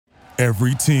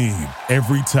Every team,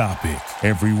 every topic,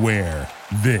 everywhere.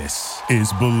 This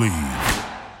is Believe.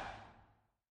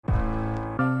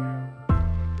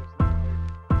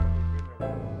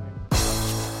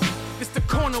 It's the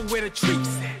corner where the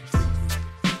treats at.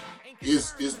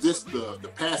 Is this the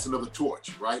passing of the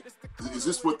torch, right? Is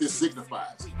this what this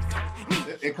signifies?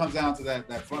 It comes down to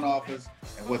that front office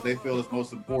and what they feel is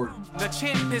most important. The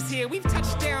champ is here. We've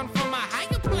touched down from a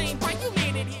higher plane. Why you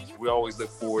landed here? We always look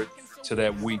forward to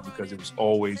that week because it was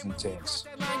always intense.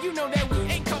 You know that we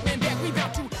ain't coming back. We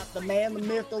about to. The man, the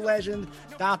myth, the legend,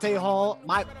 Dante Hall.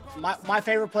 My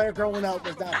favorite player growing up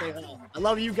was Dante Hall. I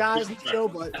love you guys in the show,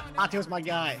 but Dante was my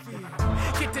guy.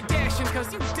 Get to dashing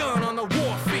because you done on the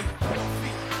warfare.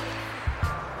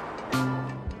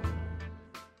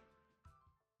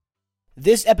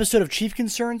 This episode of Chief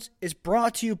Concerns is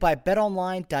brought to you by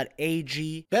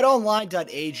BetOnline.AG.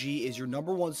 BetOnline.AG is your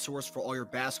number one source for all your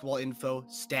basketball info,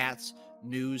 stats,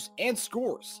 news, and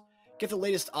scores. Get the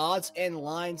latest odds and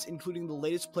lines, including the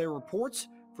latest player reports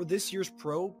for this year's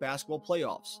pro basketball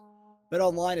playoffs.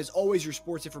 BetOnline is always your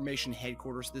sports information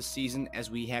headquarters this season, as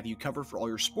we have you covered for all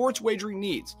your sports wagering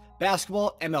needs.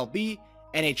 Basketball, MLB,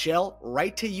 NHL,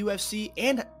 right to UFC,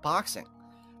 and boxing.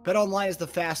 BetOnline is the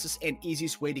fastest and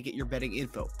easiest way to get your betting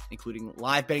info, including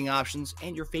live betting options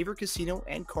and your favorite casino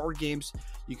and card games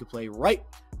you can play right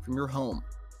from your home.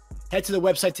 Head to the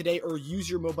website today or use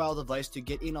your mobile device to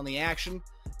get in on the action.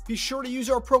 Be sure to use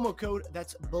our promo code,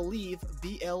 that's BELIEVE,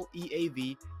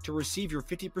 B-L-E-A-V, to receive your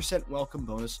 50% welcome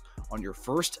bonus on your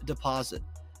first deposit.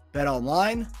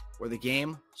 BetOnline, where the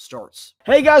game starts.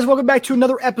 Hey guys, welcome back to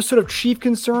another episode of Chief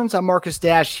Concerns. I'm Marcus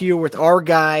Dash here with our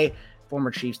guy,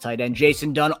 former Chiefs tight end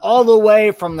Jason Dunn, all the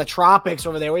way from the tropics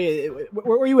over there. Where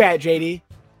were you at, JD?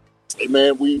 Hey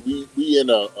man, we in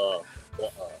a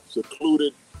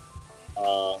secluded,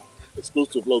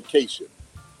 exclusive location.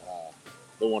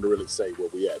 Don't want to really say where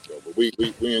we at though, but we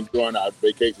enjoying our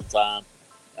vacation time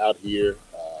out here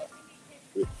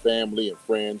with family and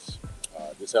friends,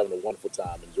 just having a wonderful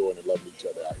time, enjoying and loving each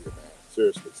other out here, man.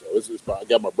 Seriously, so it's fun. I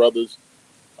got my brothers,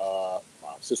 my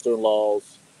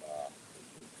sister-in-laws,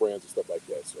 friends and stuff like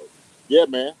that. So, yeah,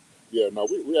 man. Yeah, no,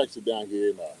 we're actually down here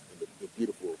in the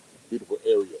beautiful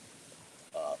area.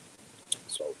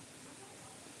 So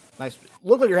Nice.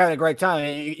 Look like you're having a great time.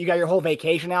 You got your whole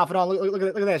vacation outfit on. Look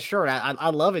at that shirt. I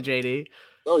love it, JD.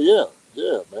 Oh yeah,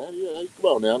 man. Yeah,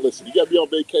 come on now. Listen, you got to be on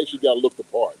vacation. You got to look the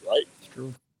part, right? It's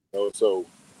true. So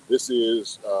this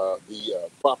is the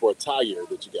proper attire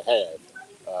that you can have,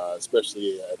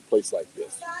 especially at a place like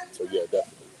this. So yeah,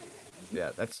 definitely.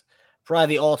 Yeah, that's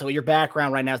probably the ultimate. Your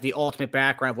background right now is the ultimate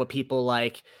background of what people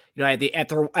like. You know,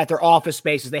 at their office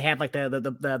spaces, they have like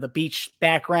the beach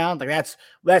background. Like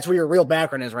that's where your real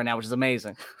background is right now, which is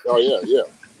amazing. Oh yeah.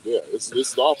 It's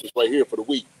the office right here for the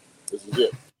week. This is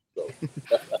it. So.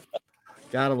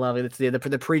 Gotta love it. It's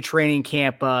the pre-training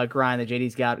camp grind that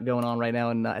JD's got going on right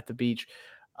now at the beach.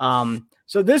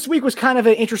 So this week was kind of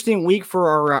an interesting week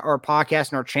for our podcast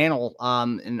and our channel.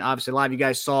 And obviously a lot of you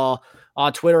guys saw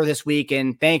on Twitter this week,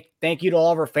 and thank you to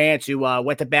all of our fans who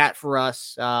went to bat for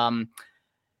us.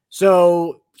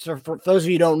 So for those of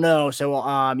you who don't know,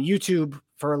 YouTube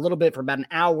for a little bit, for about an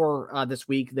hour this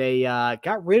week, they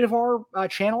got rid of our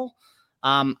channel.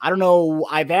 I don't know.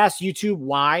 I've asked YouTube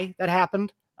why that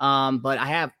happened, but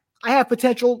I have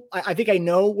potential. I think I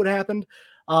know what happened.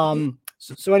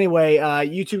 So anyway,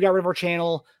 YouTube got rid of our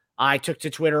channel. I took to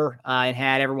Twitter and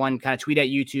had everyone kind of tweet at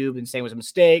YouTube and say it was a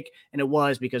mistake. And it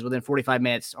was, because within 45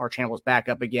 minutes, our channel was back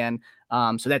up again.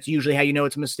 So that's usually how you know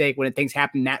it's a mistake, when things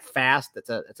happen that fast.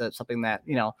 It's something that,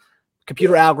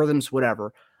 computer algorithms,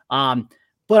 whatever. But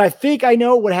I think I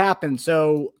know what happened.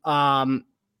 So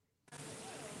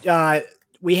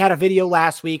we had a video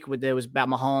last week it was about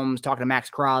Mahomes talking to Max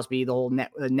Crosby, the whole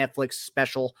Netflix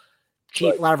special.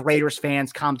 Right. A lot of Raiders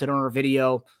fans commented on our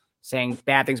video saying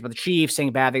bad things about the Chiefs,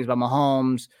 saying bad things about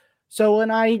Mahomes. So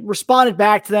when I responded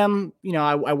back to them,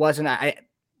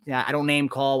 I don't name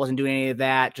call, wasn't doing any of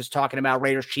that, just talking about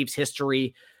Raiders Chiefs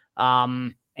history.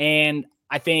 And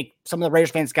I think some of the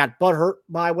Raiders fans got butthurt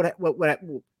by what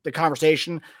the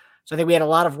conversation. So I think we had a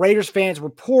lot of Raiders fans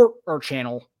report our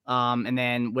channel. And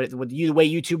then with the way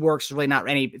YouTube works, it's really not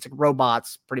it's like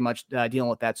robots pretty much dealing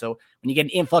with that. So when you get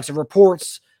an influx of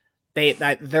reports,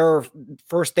 their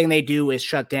first thing they do is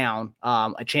shut down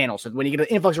a channel. So when you get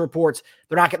an influx of reports,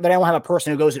 they don't have a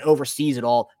person who goes and oversees it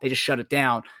all. They just shut it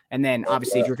down. And then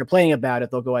obviously if you're complaining about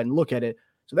it, they'll go ahead and look at it.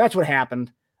 So that's what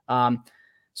happened.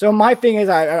 So my thing is,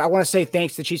 I want to say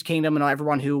thanks to Chiefs Kingdom and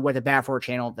everyone who went to bat for our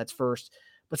channel. That's first.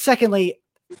 But secondly,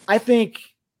 I think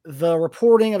the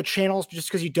reporting of channels, just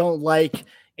because you don't like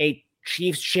a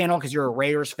Chiefs channel because you're a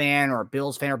Raiders fan or a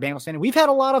Bills fan or Bengals fan. We've had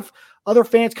a lot of other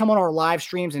fans come on our live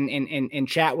streams and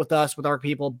chat with us, with our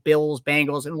people, Bills,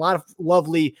 Bengals, and a lot of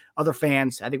lovely other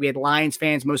fans. I think we had Lions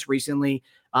fans most recently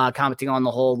commenting on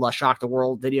the whole Shock the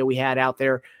World video we had out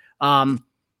there.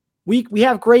 We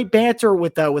have great banter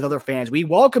with other fans. We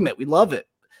welcome it. We love it.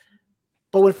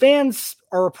 But when fans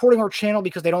are reporting our channel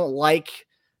because they don't like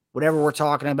whatever we're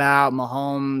talking about,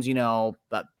 Mahomes,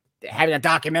 but having a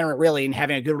documentary really and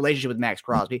having a good relationship with Max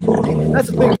Crosby, that's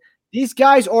the thing. These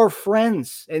guys are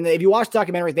friends. And if you watch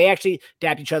documentaries, they actually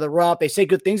dap each other up. They say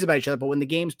good things about each other. But when the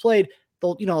game's played,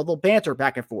 they'll banter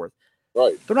back and forth.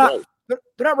 Right. They're not. Right.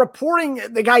 They're not reporting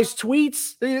the guy's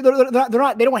tweets. They're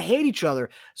not. They don't hate each other.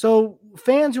 So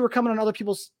fans who are coming on other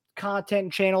people's content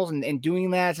and channels and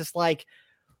doing that, it's just like,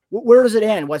 where does it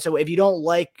end? So if you don't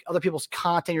like other people's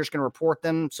content, you're just going to report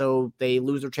them so they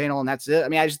lose their channel and that's it. I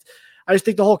mean, I just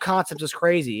think the whole concept is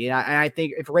crazy. And I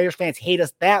think if Raiders fans hate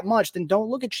us that much, then don't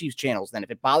look at Chiefs channels then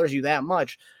if it bothers you that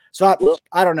much. So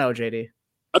I don't know, JD.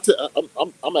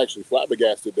 I'm actually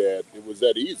flabbergasted that it was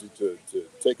that easy to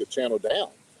take a channel down.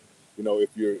 If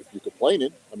you're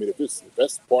complaining, I mean, if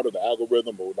that's part of the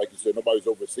algorithm, or like you said, nobody's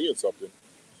overseeing something,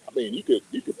 I mean, you could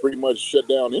pretty much shut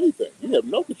down anything. You have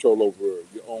no control over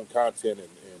your own content and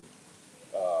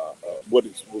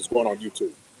what's going on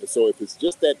YouTube. And so if it's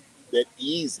just that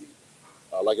easy,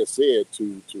 like I said,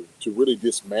 to really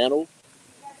dismantle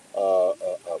a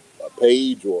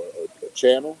page or a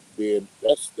channel, then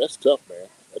that's tough, man.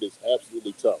 That is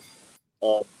absolutely tough.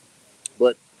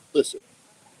 But listen,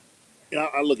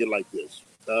 I look at it like this.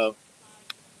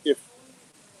 If,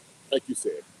 like you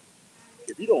said,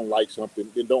 if you don't like something,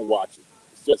 then don't watch it.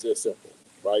 It's just as simple,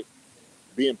 right?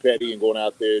 Being petty and going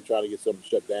out there trying to get something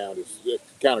shut down is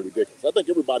kind of ridiculous. I think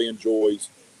everybody enjoys,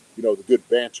 the good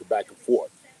banter back and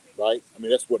forth, right? I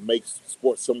mean, that's what makes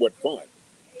sports somewhat fun.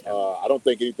 I don't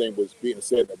think anything was being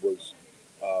said that was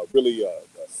really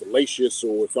salacious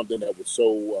or something that was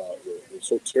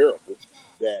so terrible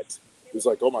that it's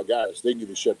like, oh my gosh, they need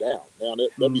to shut down. Now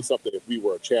that'd be something if we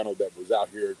were a channel that was out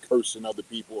here cursing other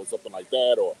people or something like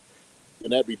that,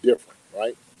 and that'd be different,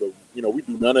 right? But we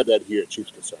do none of that here at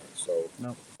Chiefs Concerns. So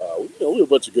no. We're a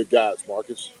bunch of good guys,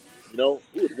 Marcus. We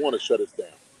would want to shut us down,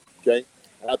 okay?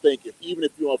 And I think even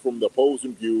if you're from the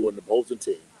opposing view and the opposing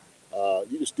team,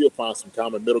 you can still find some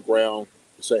common middle ground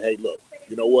to say, hey, look,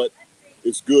 you know what?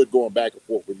 It's good going back and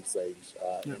forth with these things.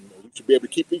 And we should be able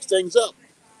to keep these things up.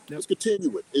 Yep. Let's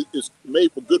continue it. It's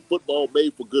made for good football,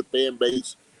 made for good fan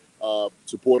base,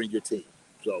 supporting your team.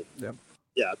 So,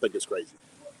 I think it's crazy.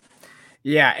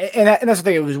 Yeah, and that's the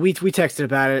thing. It was we texted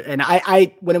about it, and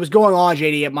I when it was going on,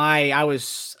 JD, I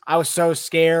was so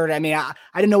scared. I mean, I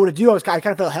didn't know what to do. I kind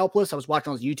of felt helpless. I was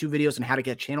watching those YouTube videos on how to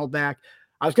get channeled back.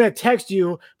 I was gonna text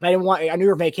you, but I knew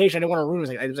your vacation. I didn't want to ruin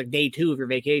it. It was like day 2 of your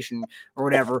vacation or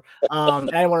whatever.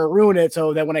 And I didn't want to ruin it.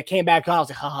 So that when I came back on, I was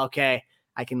like, oh, okay,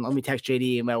 let me text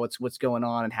JD about what's going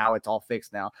on and how it's all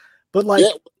fixed now. But like.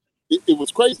 Yeah. It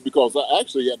was crazy because I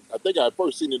think I had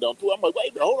first seen it on Twitter. I'm like,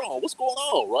 wait, hold on, what's going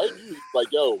on, right? You like,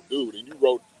 yo, dude, and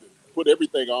you put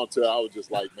everything onto. I was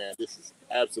just like, man, this is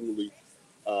absolutely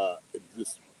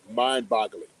just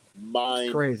mind-boggling.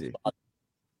 Crazy.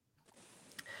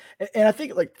 And I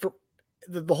think like for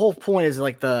the whole point is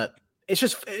like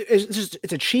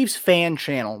it's a Chiefs fan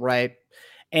channel, right?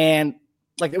 And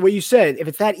like what you said, if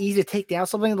it's that easy to take down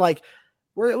something, like.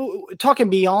 We're talking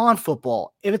beyond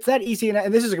football. If it's that easy,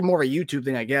 and this is more of a YouTube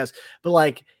thing, I guess, but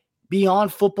like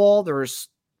beyond football, there's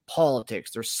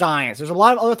politics, there's science, there's a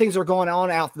lot of other things that are going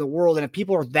on out in the world. And if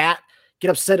people are get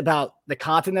upset about the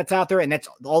content that's out there, and that's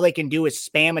all they can do is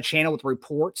spam a channel with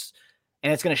reports,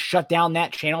 and it's going to shut down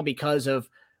that channel because of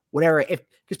whatever.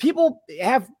 Because people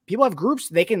have groups,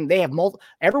 they have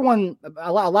everyone,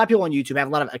 a lot of people on YouTube have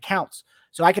a lot of accounts.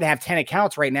 So I could have 10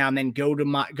 accounts right now and then go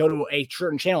to a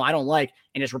certain channel I don't like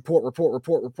and just report.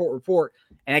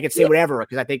 And I could say whatever,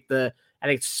 because I think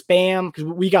spam, because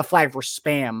we got flagged for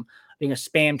spam, being a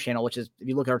spam channel, which is, if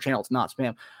you look at our channel, it's not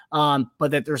spam.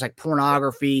 But that there's like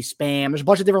pornography, spam, there's a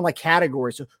bunch of different like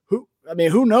categories. So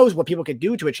who knows what people could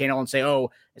do to a channel and say,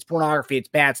 oh, it's pornography, it's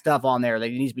bad stuff on there that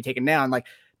needs to be taken down. Like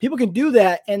people can do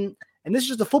that. And this is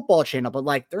just a football channel, but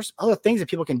like there's other things that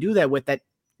people can do that with that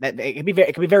it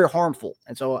can be very harmful.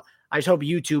 And so I just hope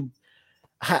YouTube,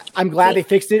 I'm glad they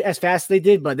fixed it as fast as they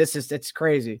did, but it's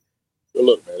crazy. Well,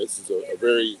 look, man, this is a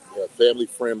very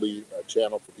family-friendly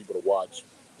channel for people to watch,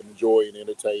 enjoy, and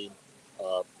entertain.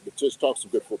 But just talk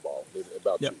some good football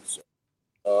about you.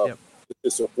 So,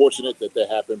 it's unfortunate that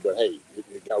happened, but hey,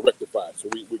 it got rectified. So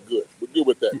we're good. We're good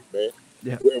with that, man.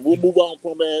 Yeah. And we'll move on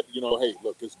from that. Hey,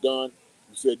 look, it's done.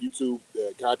 You said YouTube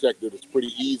contacted us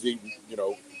pretty easy.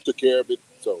 took care of it.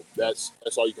 So that's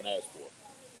all you can ask for.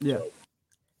 Yeah. So,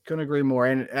 couldn't agree more.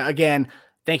 And again,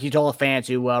 thank you to all the fans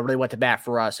who really went to bat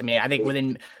for us. I mean, I think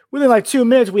within like 2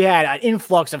 minutes, we had an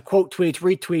influx of quote tweets,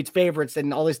 retweets, favorites,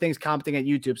 and all these things commenting at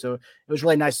YouTube. So it was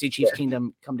really nice to see Chiefs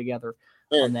Kingdom come together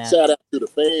on that. Shout out to the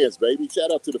fans, baby.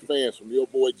 Shout out to the fans from your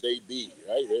boy JD.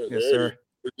 Right there, yes, sir.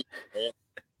 Man.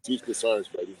 Chiefs concerns,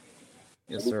 baby.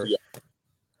 Yes, sir.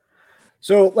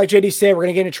 So, like JD said, we're going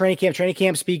to get into training camp. Training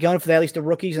camp's begun for at least the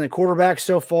rookies and the quarterbacks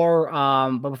so far.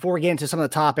 But before we get into some of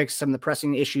the topics, some of the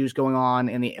pressing issues going on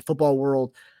in the football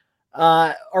world,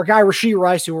 our guy Rashee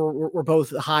Rice, who we're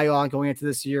both high on going into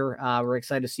this year, we're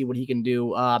excited to see what he can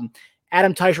do.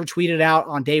 Adam Teicher tweeted out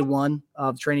on day one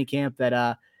of training camp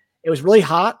that it was really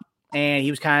hot, and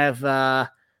he was kind of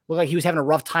looked like he was having a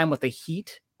rough time with the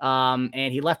heat. And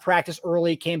he left practice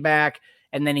early, came back,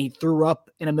 and then he threw up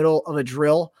in the middle of a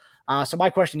drill. So my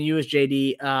question to you is,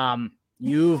 JD,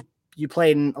 you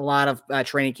played in a lot of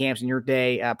training camps in your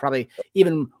day, probably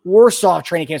even worse off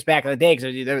training camps back in the day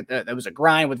because there was a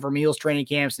grind with Vermeil's training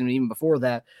camps and even before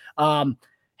that.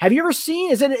 Have you ever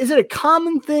seen, is it a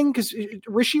common thing? Because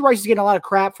Rashee Rice is getting a lot of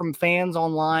crap from fans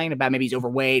online about maybe he's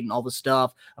overweight and all this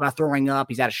stuff, about throwing up,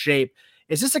 he's out of shape.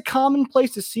 Is this a common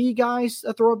place to see guys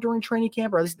throw up during training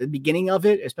camp, or at least the beginning of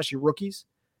it, especially rookies?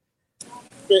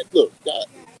 Man, look,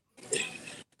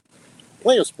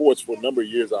 playing sports for a number of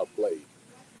years I've played,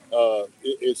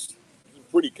 it's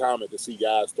pretty common to see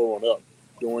guys throwing up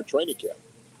during training camp.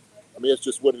 I mean, it's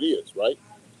just what it is, right?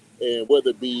 And whether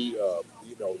it be,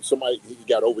 somebody he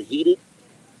got overheated,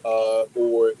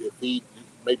 or if he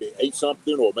maybe ate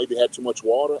something or maybe had too much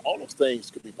water, all those things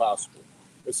could be possible.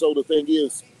 And so the thing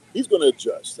is, he's going to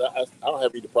adjust. I don't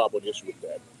have any problem issue with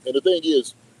that. And the thing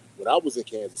is, when I was in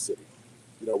Kansas City,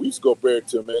 we used to go up there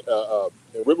to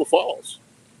in River Falls.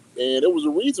 And there was a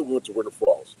reason we went to River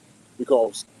Falls,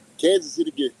 because Kansas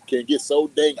City can get so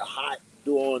dang hot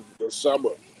during the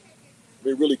summer.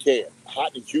 They really can.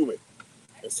 Hot and humid.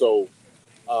 And so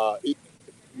it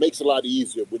makes it a lot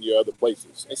easier when you're other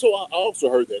places. And so I also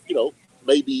heard that,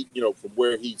 maybe, from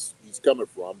where he's coming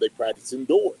from, they practice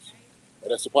indoors. And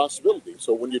that's a possibility.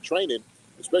 So when you're training,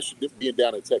 especially being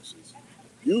down in Texas,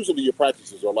 usually your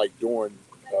practices are like during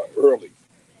early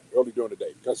during the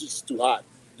day, because it's too hot,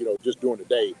 just during the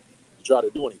day to try to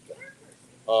do anything.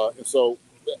 And so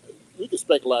we can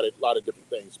speculate a lot of different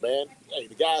things, man. Hey,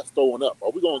 the guy's throwing up.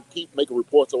 Are we going to keep making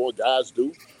reports on what guys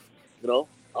do?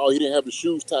 Oh, he didn't have the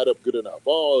shoes tied up good enough.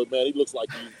 Oh, man, he looks like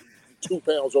he's 2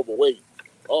 pounds overweight.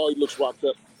 Oh, he looks rocked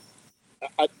up.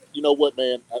 You know what,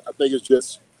 man? I think it's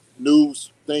just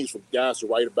news, things from guys to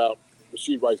write about.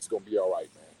 Rashee Rice is going to be all right,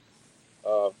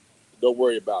 man. Don't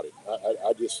worry about it.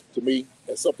 I just, to me,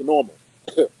 that's something normal.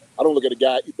 I don't look at a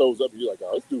guy, he throws up, and you're like,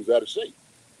 oh, this dude's out of shape.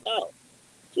 No.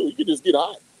 So you can just get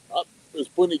hot. There's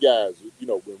plenty of guys,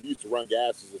 when we used to run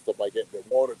gases and stuff like that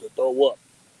wanted to throw up.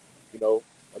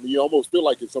 I mean, you almost feel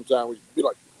like it sometimes when you be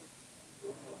like,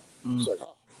 it's like,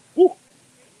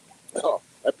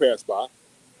 that passed by.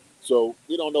 So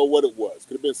we don't know what it was.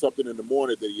 Could have been something in the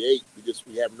morning that he ate.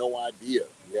 We have no idea.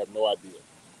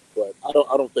 But I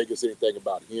don't think it's anything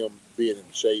about him being in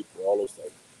shape or all those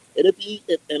things.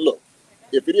 And look,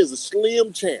 if it is a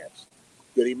slim chance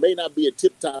that he may not be in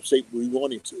tip-top shape where we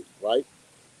want him to, right?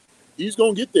 He's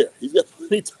going to get there. He's got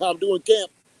plenty of time doing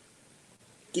camp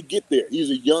to get there. He's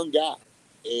a young guy,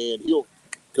 and he'll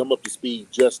come up to speed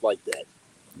just like that.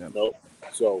 Yep.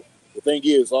 So the thing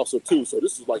is also, too, so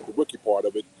this is like the rookie part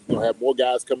of it. You're going to have more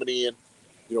guys coming in,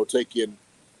 taking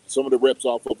some of the reps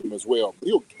off of him as well. But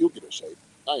he'll get in shape.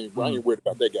 I ain't worried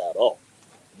about that guy at all.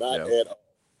 Not at all.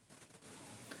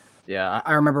 Yeah,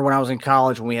 I remember when I was in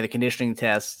college when we had the conditioning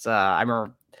tests. I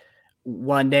remember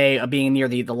one day being near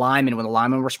the linemen when the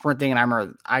linemen were sprinting, and I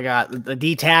remember I got the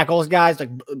D tackles guys like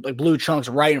blue chunks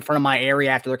right in front of my area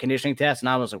after their conditioning test, and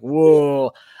I was like,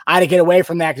 "Whoa!" I had to get away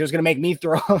from that because it was going to make me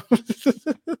throw.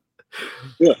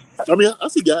 Yeah, I mean, I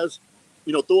see guys,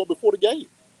 throw up before the game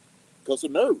because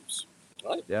of nerves,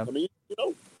 right? Yeah, I mean,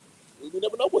 we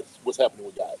never know what's happening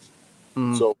with guys.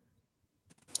 So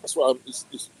that's why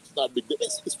it's not a big deal.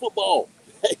 It's football.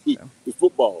 Hey, it's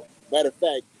football. Matter of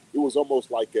fact, it was almost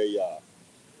like a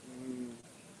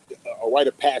rite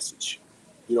of passage,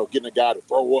 getting a guy to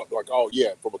throw up, like, oh,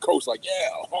 yeah, from a coach, like,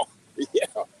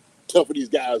 toughen these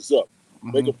guys up,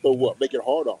 make them throw up, make it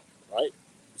hard on them, right?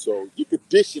 So you're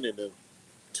conditioning them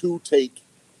to take,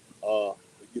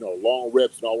 long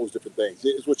reps and all those different things.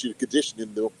 It's what you're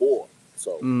conditioning them for.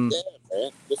 So, yeah,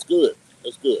 man, that's good.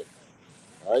 That's good.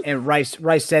 All right? And Rice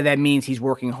said that means he's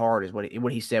working hard, is what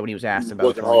he said when he was asked about it.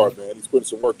 Working hard, man. He's putting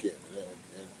some work in.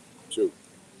 And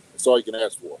that's all you can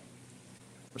ask for.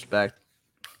 Respect.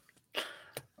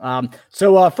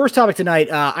 So first topic tonight,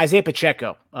 Isaiah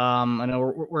Pacheco. I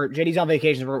know we're JD's on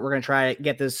vacation. We're going to try to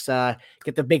get this,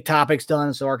 get the big topics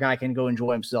done so our guy can go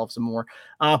enjoy himself some more.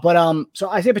 So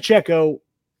Isaiah Pacheco,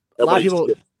 a lot of people.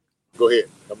 Go ahead.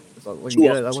 Looking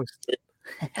good. That looks.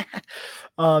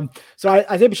 So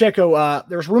Isaiah Pacheco,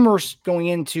 there was rumors going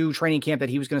into training camp that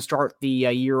he was going to start the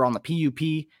year on the PUP.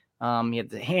 He had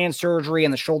the hand surgery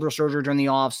and the shoulder surgery during the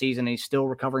offseason, and he's still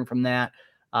recovering from that.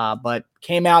 But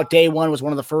came out day one, was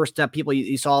one of the first people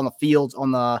you saw on the fields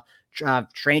on the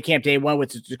training camp day one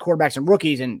with the quarterbacks and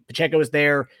rookies, and Pacheco was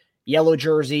there, yellow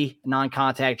jersey,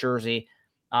 non-contact jersey.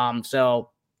 So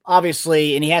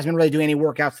obviously, and he hasn't been really doing any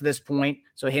workouts to this point,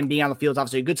 so him being on the field is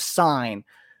obviously a good sign.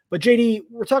 But JD,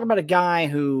 we're talking about a guy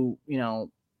who,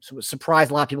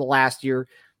 surprised a lot of people last year,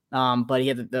 but he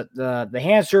had the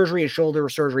hand surgery and shoulder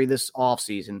surgery this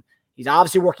offseason. He's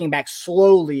obviously working back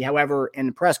slowly. However, in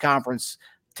the press conference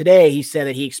today, he said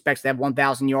that he expects to have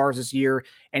 1,000 yards this year,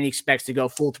 and he expects to go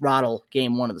full throttle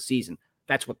game one of the season.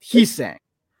 That's what he's saying.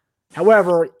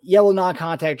 However, yellow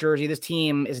non-contact jersey, this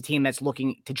team is a team that's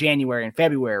looking to January and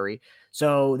February,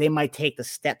 so they might take the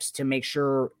steps to make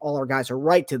sure all our guys are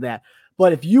right to that.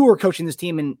 But if you were coaching this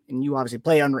team and you obviously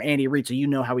play under Andy Reid, so you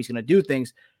know how he's going to do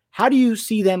things, how do you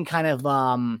see them kind of,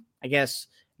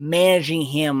 managing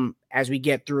him as we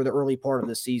get through the early part of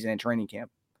the season and training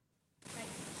camp?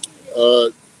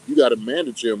 You got to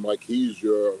manage him like he's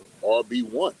your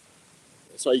RB1.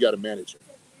 That's how you got to manage him.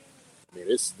 I mean,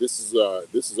 this is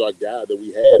our guy that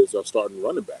we had as our starting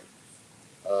running back.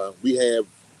 We have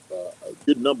a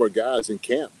good number of guys in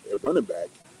camp at running back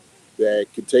that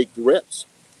can take the reps.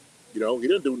 He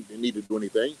doesn't need to do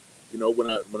anything.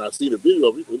 When I see the video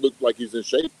of him, it looked like he's in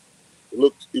shape. He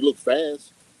looked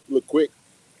fast. He looked quick.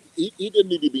 He didn't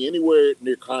need to be anywhere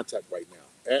near contact right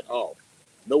now at all.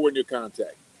 Nowhere near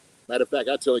contact. Matter of fact,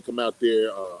 I tell him come out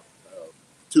there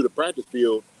to the practice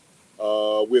field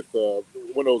with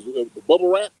one of those the bubble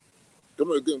wrap.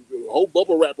 Come on, whole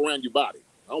bubble wrap around your body.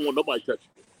 I don't want nobody touching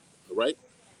you. All right.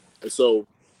 And so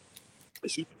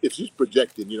if she's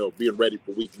projecting, being ready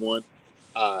for week one,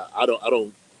 I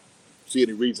don't see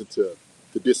any reason to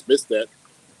dismiss that,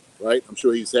 right? I'm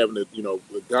sure he's having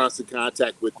constant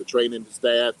contact with the training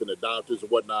staff and the doctors and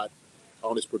whatnot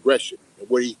on his progression and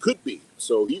where he could be.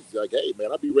 So he's like, hey,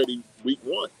 man, I'll be ready week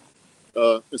one.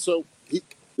 And so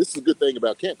this is a good thing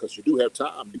about camp because you do have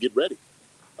time to get ready.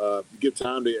 You give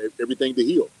time to everything to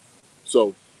heal.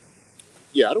 So,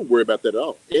 yeah, I don't worry about that at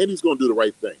all. And he's going to do the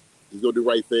right thing. He's going to do the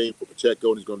right thing for Pacheco,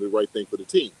 and he's going to do the right thing for the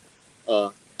team.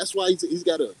 That's why he's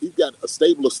got a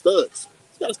stable of studs.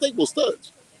 He's got a stable of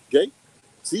studs. Okay,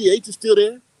 CH is still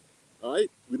there. All right,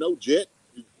 we know Jet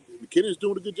McKinnon's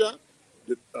doing a good job.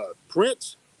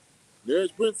 Prince,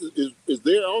 there's Prince is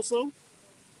there also.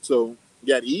 So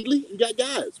you got Ely, you got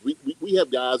guys. We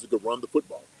have guys that can run the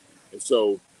football, and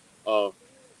so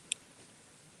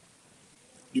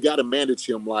you got to manage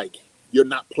him like you're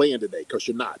not playing today because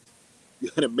you're not. You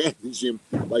got to manage him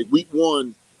like week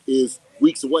one is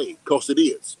weeks away because it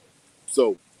is.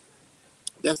 So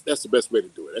that's the best way to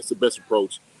do it. That's the best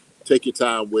approach. Take your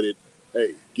time with it.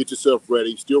 Hey, get yourself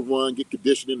ready. Still run, get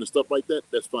conditioning and stuff like that.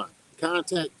 That's fine.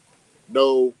 Contact,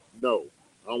 no. I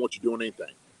don't want you doing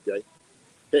anything. Okay.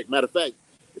 Heck, matter of fact,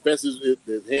 if that's his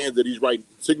hands that he's writing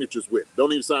signatures with,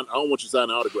 don't even sign. I don't want you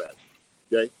signing autographs.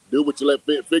 Okay. Do what you left.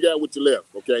 Figure out what you left.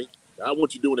 Okay. I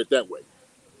want you doing it that way.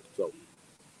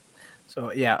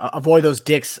 So yeah, avoid those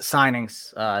Dick's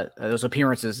signings, those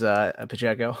appearances,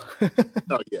 Pacheco.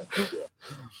 Oh yeah.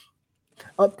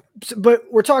 But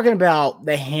we're talking about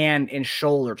the hand and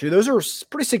shoulder too. Those are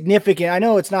pretty significant. I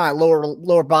know it's not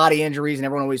lower body injuries, and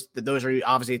everyone always those are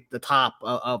obviously the top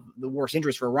of the worst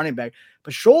injuries for a running back.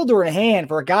 But shoulder and hand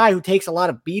for a guy who takes a lot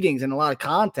of beatings and a lot of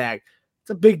contact,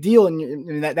 it's a big deal.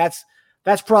 And that's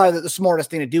probably the smartest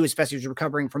thing to do, especially if you're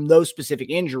recovering from those specific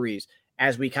injuries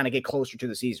as we kind of get closer to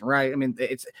the season, right? I mean,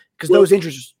 it's because those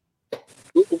injuries.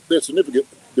 They're significant.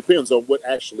 Depends on what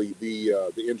actually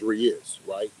the injury is,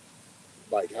 right?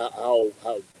 Like how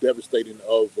devastating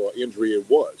of injury it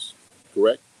was,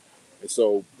 correct? And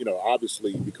so,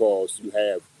 obviously because you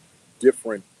have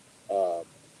different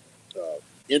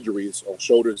injuries on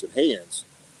shoulders and hands,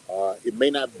 it may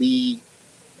not be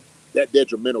that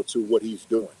detrimental to what he's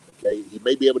doing, okay? He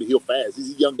may be able to heal fast.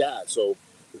 He's a young guy. So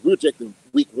if we're checking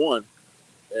week one,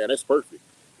 and that's perfect.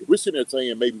 If we're sitting there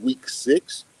saying maybe week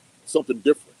 6, something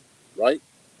different, right?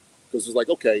 Because it's like,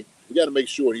 okay, we got to make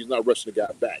sure he's not rushing the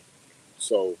guy back.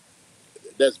 So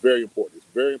that's very important.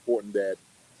 It's very important that,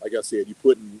 like I said, you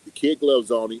putting the kid gloves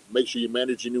on him, make sure you're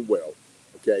managing him well,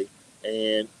 okay?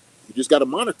 And you just got to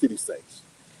monitor these things,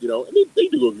 and they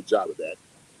do a good job of that.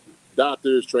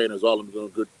 doctors, trainers, all of them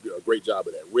doing a great job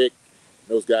of that. Rick,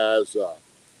 those guys,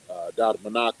 Dr.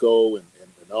 Monaco, and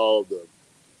all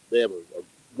they have a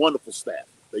wonderful staff.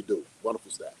 They do.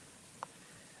 Wonderful staff.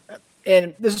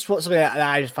 And this is something that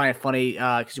I just find it funny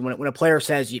because when a player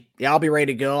says, "Yeah, I'll be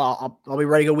ready to go. I'll be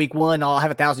ready to go week one. I'll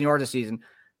have 1,000 yards this season."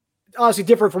 Obviously,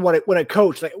 different from when a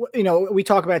coach, like, we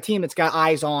talk about a team that's got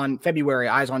eyes on February,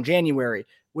 eyes on January.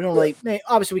 We don't really,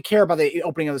 obviously, we care about the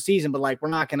opening of the season, but like, we're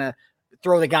not going to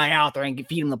throw the guy out there and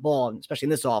feed him the ball, especially in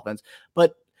this offense.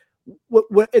 But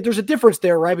there's a difference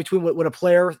there, right, between what a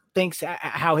player thinks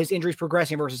how his injury's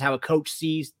progressing versus how a coach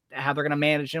sees how they're going to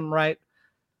manage him, right?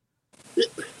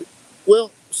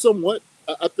 Well, somewhat.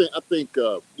 I think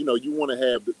you want to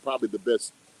have probably the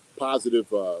best positive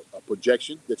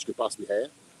projection that you could possibly have.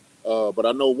 But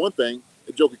I know one thing: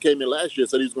 the Joker came in last year and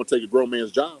said he was going to take a grown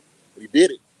man's job, but he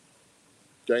did it.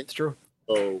 Okay, it's true.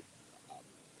 So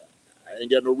I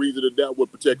ain't got no reason to doubt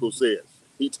what Pacheco says.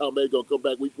 He told me he's going to come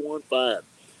back week one, fine.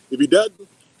 If he doesn't,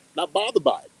 not bothered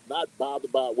by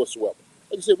it whatsoever.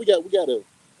 Like I said, we got a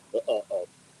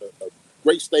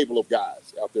great stable of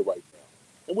guys out there right now.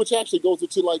 And which actually goes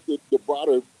into like the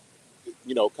broader,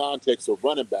 context of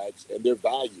running backs and their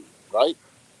value, right?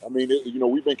 I mean,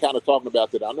 we've been kind of talking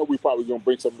about that. I know we're probably going to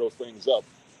bring some of those things up,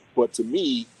 but to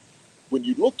me, when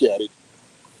you look at it,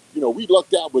 we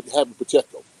lucked out with having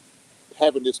Pacheco,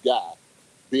 having this guy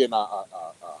being a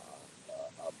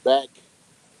back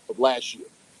of last year,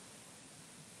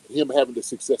 him having the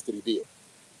success that he did.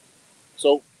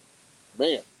 So,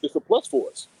 man, it's a plus for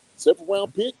us. 7th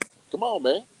round pick. Come on,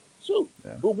 man. Shoot,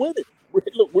 yeah. We're winning.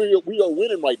 We are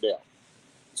winning right now.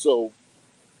 So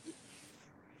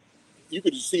you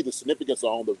could just see the significance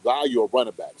on the value of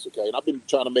running backs, okay? And I've been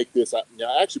trying to make this. I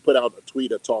actually put out a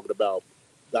tweet talking about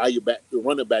the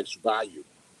running backs' value,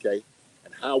 okay?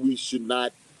 And how we should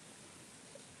not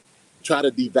try to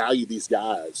devalue these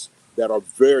guys that are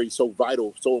so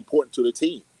vital, so important to the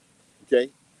team, okay?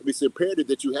 I mean, it's imperative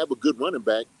that you have a good running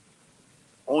back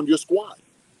on your squad.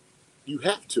 You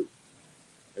have to.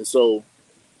 And so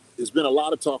there's been a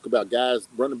lot of talk about guys,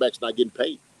 running backs not getting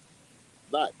paid.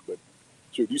 But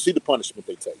sure, you see the punishment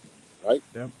they take, right?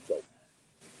 Yeah. So.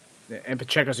 And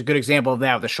Pacheco's a good example of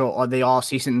that with the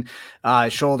all-season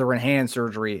shoulder and hand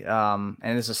surgery. And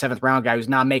this is a 7th round guy who's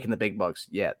not making the big bucks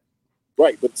yet.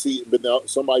 Right, but now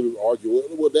somebody would argue,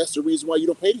 well, that's the reason why you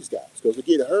don't pay these guys, because they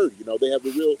get hurt. They have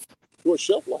a real short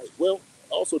shelf life. Well,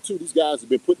 also, too, these guys have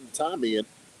been putting the time in,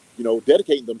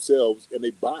 dedicating themselves and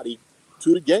their body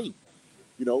to the game,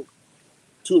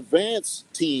 to advance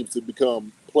teams to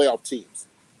become playoff teams,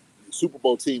 Super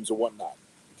Bowl teams and whatnot,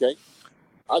 okay?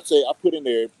 I'd say I put in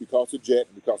there because of Jet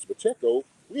and because of Pacheco,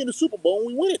 we in the Super Bowl and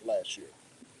we win it last year.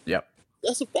 Yep.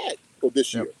 That's a fact for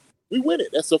this year. We win it.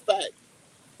 That's a fact.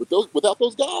 Without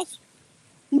those guys,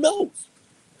 who knows?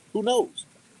 Who knows?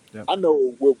 Yep. I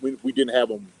know we didn't have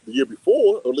them the year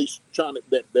before, or at least trying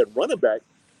that running back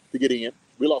to get in.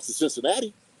 We lost to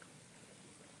Cincinnati.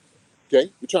 Okay,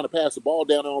 we're trying to pass the ball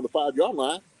down on the 5-yard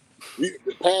line. We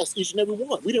passed each and every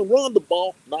one. We didn't run the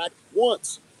ball not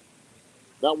once.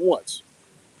 Not once.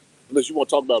 Unless you want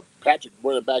to talk about Patrick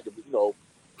running back,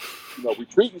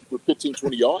 retreating for 15,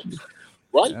 20 yards,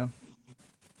 right? Yeah.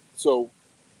 So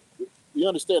we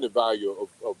understand the value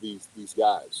of these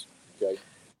guys, okay?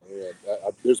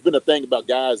 And there's been a thing about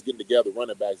guys getting together,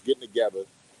 running backs getting together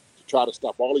to try to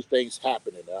stop all these things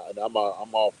happening, and I'm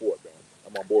all for it, man.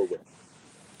 I'm on board with it.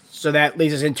 So that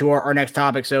leads us into our next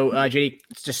topic. So, JD,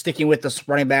 just sticking with the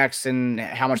running backs and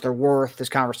how much they're worth, this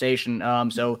conversation.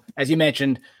 So, as you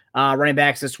mentioned, running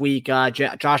backs this week,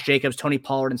 Josh Jacobs, Tony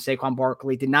Pollard, and Saquon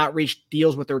Barkley did not reach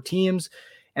deals with their teams.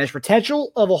 And there's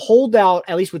potential of a holdout,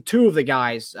 at least with 2 of the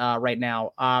guys right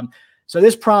now. So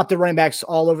this prompted running backs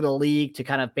all over the league to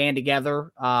kind of band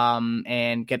together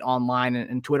and get online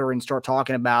and Twitter and start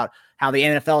talking about how the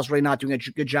NFL is really not doing a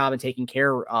good job in taking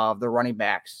care of their running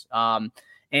backs.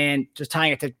 And just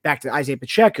tying it back to Isaiah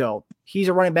Pacheco, he's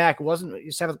a running back. Wasn't a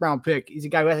 7th round pick. He's a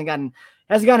guy who hasn't gotten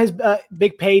his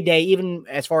big payday, even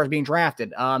as far as being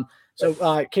drafted. So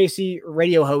KC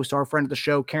radio host, our friend of the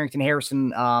show, Carrington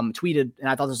Harrison, tweeted, and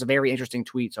I thought this was a very interesting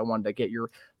tweet, so I wanted to get your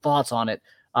thoughts on it.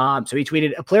 So he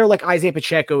tweeted, a player like Isaiah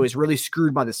Pacheco is really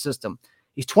screwed by the system.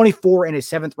 He's 24 and a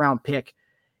 7th round pick.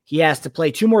 He has to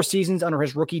play 2 more seasons under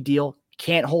his rookie deal. He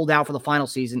can't hold out for the final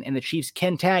season, and the Chiefs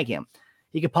can tag him.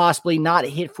 He could possibly not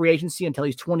hit free agency until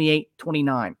he's 28,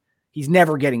 29. He's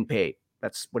never getting paid.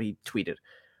 That's what he tweeted.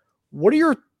 What are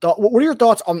your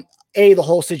thoughts on the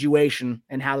whole situation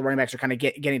and how the running backs are kind of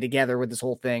getting together with this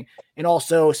whole thing, and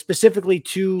also specifically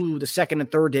to the 2nd and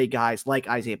 3rd day guys like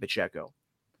Isaiah Pacheco?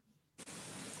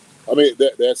 I mean,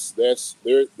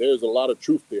 there's a lot of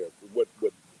truth there.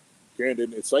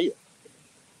 Brandon is saying.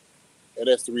 And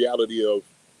that's the reality of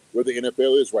where the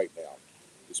NFL is right now,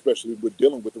 especially with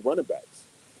dealing with the running backs.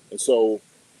 And so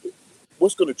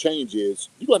what's going to change is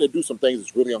you're going to do some things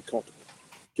that's really uncomfortable,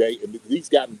 okay? And these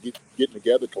guys getting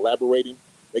together, collaborating,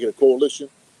 making a coalition,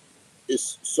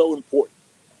 is so important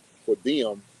for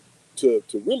them to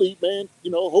really, man,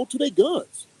 hold to their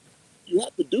guns. You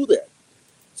have to do that.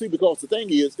 See, because the thing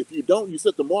is, if you don't, you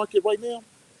set the market right now,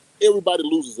 everybody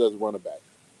loses as a running back.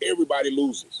 Everybody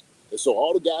loses. And so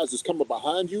all the guys that's coming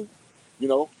behind you,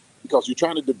 because you're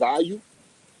trying to devalue,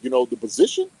 the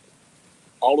position,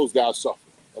 all those guys suffer.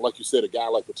 And like you said, a guy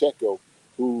like Pacheco,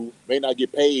 who may not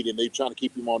get paid and they're trying to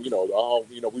keep him on, we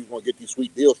want to get these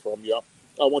sweet deals from you.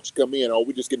 I want you to come in, or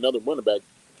we just get another running back.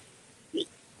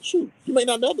 Shoot, you may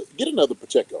not get another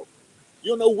Pacheco.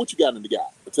 You don't know what you got in the guy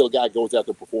until a guy goes out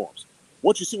there and performs.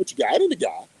 Once you see what you got in the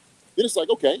guy, then it's like,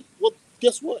 okay, well,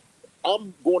 guess what?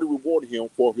 I'm going to reward him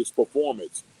for his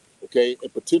performance, okay,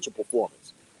 and potential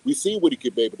performance. We've seen what he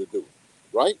could be able to do,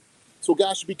 right? So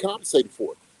guys should be compensated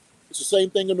for it. It's the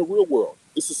same thing in the real world.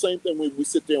 It's the same thing when we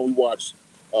sit there and we watch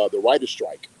the writer's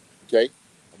strike, okay?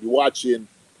 And we're watching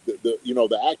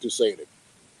the actors saying it.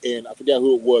 And I forgot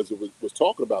who it was that was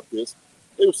talking about this.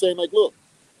 They were saying, like, look,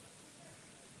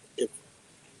 if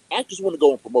actors want to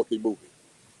go and promote their movie,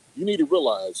 you need to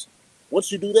realize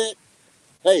once you do that,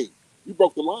 hey, you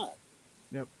broke the line.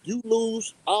 Yep. You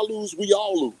lose, I lose, we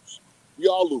all lose. We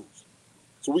all lose.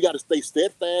 So we got to stay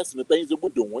steadfast in the things that we're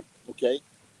doing, okay?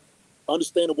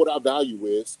 Understanding what our value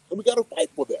is, and we got to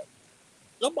fight for that.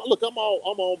 I'm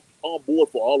on board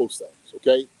for all those things,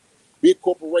 okay? Big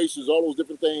corporations, all those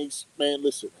different things, man,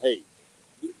 listen, hey,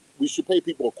 we should pay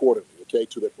people accordingly, okay,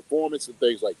 to their performance and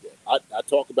things like that. I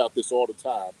talk about this all the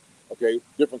time, okay,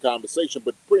 different conversation,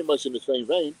 but pretty much in the same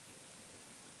vein.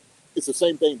 It's the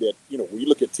same thing that, when you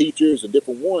look at teachers and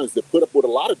different ones that put up with a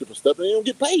lot of different stuff and they don't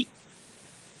get paid.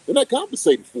 They're not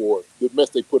compensated for the mess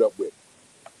they put up with.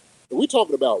 And we're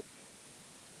talking about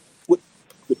what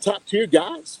the top tier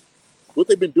guys, what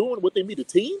they've been doing, what they mean to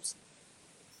teams.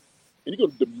 And you're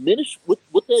going to diminish what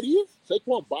that is?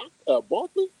 Saquon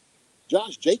Barkley,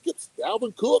 Josh Jacobs,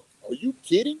 Dalvin Cook. Are you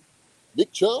kidding?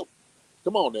 Nick Chubb?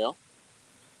 Come on now.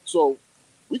 So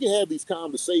we can have these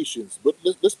conversations, but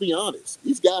let's be honest.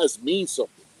 These guys mean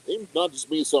something. They not just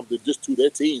mean something just to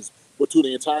their teams, but to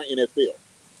the entire NFL.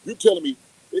 You're telling me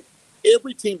that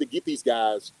every team that get these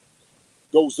guys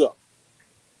goes up.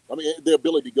 I mean, their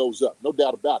ability goes up, no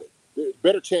doubt about it. There's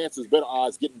better chances, better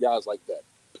odds getting guys like that,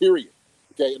 period.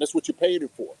 Okay, and that's what you're paying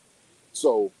it for.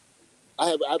 So I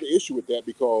have an issue with that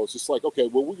because it's like, okay,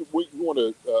 well, we want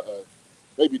to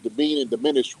maybe demean and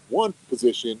diminish one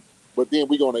position, but then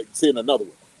we're going to send another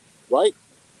one, right?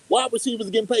 Wide receivers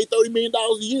are getting paid $30 million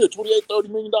a year, $30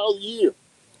 million a year.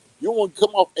 You don't want to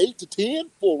come off 8 to 10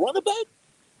 for a running back?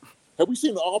 Have we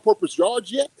seen the all-purpose yards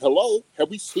yet? Hello? Have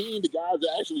we seen the guys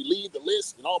that actually lead the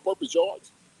list in all-purpose yards?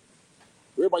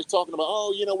 Everybody's talking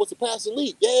about, what's a passing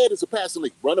league? Yeah, there's a passing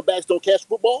league. Running backs don't catch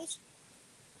footballs?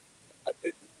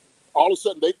 All of a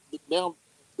sudden,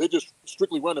 they're just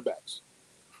strictly running backs.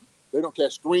 They don't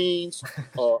catch screens,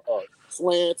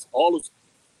 slants, all of.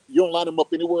 You don't line them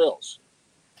up anywhere else.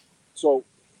 So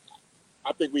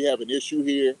I think we have an issue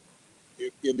here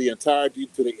in the entirety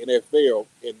to the NFL,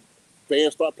 and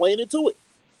fans start playing into it.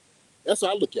 That's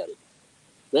how I look at it.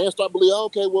 Fans start believing,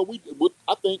 okay, well,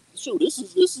 I think, shoot, this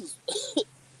is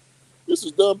this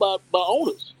is done by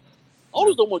owners.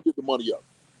 Owners don't want to get the money up,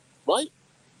 right?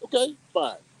 Okay,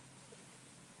 fine.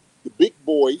 The big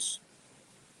boys,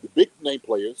 the big name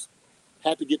players,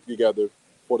 have to get together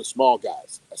for the small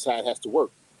guys. That's how it has to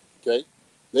work. Okay,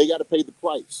 they got to pay the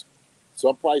price.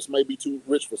 Some price may be too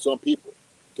rich for some people.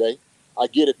 Okay, I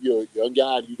get if you're a young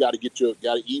guy and you got to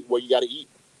eat where you got to eat.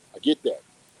 I get that.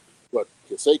 But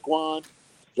Saquon,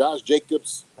 Josh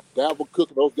Jacobs, Dalvin Cook,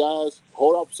 and those guys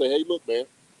hold up and say, hey, look, man,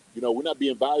 we're not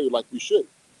being valued like we should.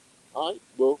 All right,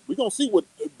 well, we're going to see what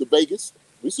the Vegas,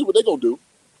 we see what they're going to do,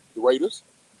 the Raiders.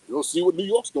 We're going to see what New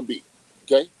York's going to be,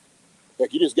 okay?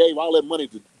 Heck, you just gave all that money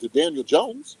to Daniel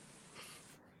Jones.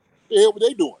 What the hell were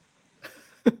they doing?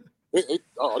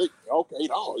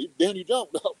 Daniel Jones.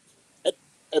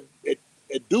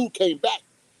 A dude came back,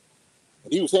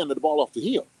 and he was handing the ball off to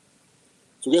him.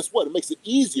 So guess what? It makes it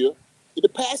easier in the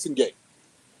passing game,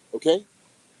 okay?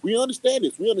 We understand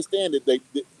this. We understand that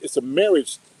it's a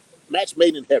match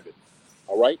made in heaven,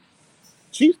 all right?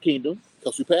 Chiefs Kingdom,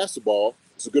 because we passed the ball,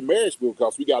 it's a good marriage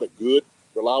because we got a good,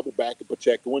 reliable back in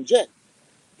Pacheco and Jet,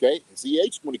 okay? And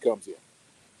CH when he comes in.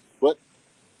 But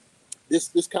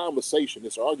this conversation,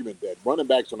 this argument that running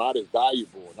backs are not as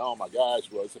valuable, and oh my gosh,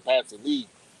 well, it's a passing league,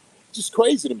 it's just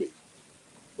crazy to me.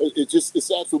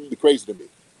 It's absolutely crazy to me.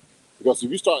 Because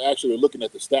if you start actually looking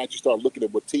at the stats, you start looking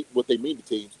at what they mean to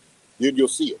teams, then you'll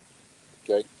see it.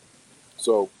 Okay.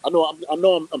 So I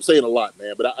know I'm saying a lot,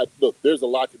 man, but look, there's a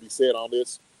lot to be said on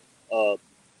this.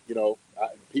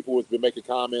 People have been making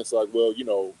comments like, well,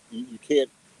 you can't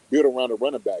build around a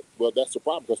running back. Well, that's the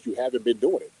problem because you haven't been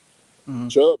doing it. Mm-hmm.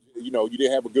 Chubb, you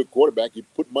didn't have a good quarterback. You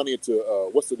put money into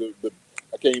what's the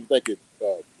I can't even think of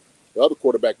the other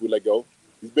quarterback we let go.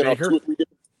 He's been Baker? on 2 or 3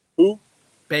 different. Who?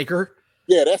 Baker.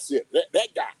 Yeah, that's it. That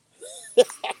guy.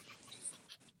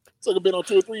 So he's been on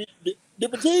 2 or 3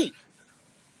 different teams.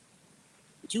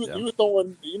 But you were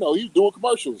throwing, he was doing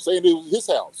commercials saying it was his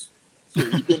house. So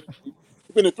he's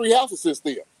been in 3 houses since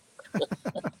then. All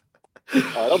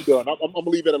right, I'm done. I'm gonna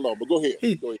leave it alone. But go ahead.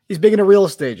 He's big into real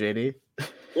estate, JD.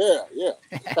 Yeah.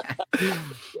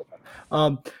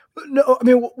 No, I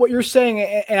mean what you're saying,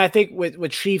 and I think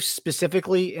with Chiefs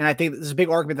specifically, and I think this is a big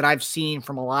argument that I've seen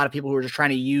from a lot of people who are just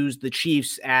trying to use the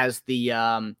Chiefs as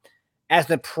the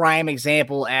prime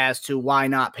example as to why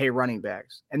not pay running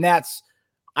backs, and that's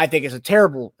I think is a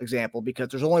terrible example because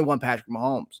there's only one Patrick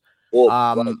Mahomes.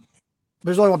 Right.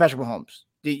 There's only one Patrick Mahomes.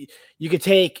 You could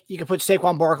put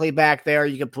Saquon Barkley back there.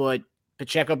 You could put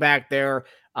Pacheco back there.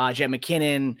 Jet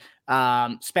McKinnon,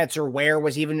 Spencer Ware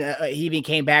was he even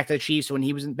came back to the Chiefs when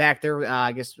he wasn't back there.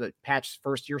 I guess Pat's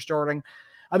first year starting.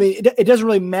 I mean, it doesn't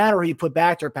really matter who you put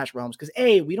back there, Patrick Mahomes, because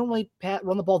we don't really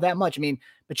run the ball that much. I mean,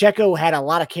 Pacheco had a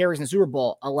lot of carries in the Super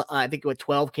Bowl. I think it was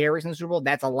 12 carries in the Super Bowl.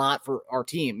 That's a lot for our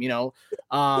team,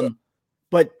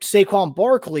 But Saquon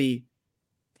Barkley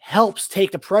helps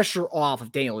take the pressure off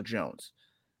of Daniel Jones.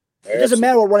 It doesn't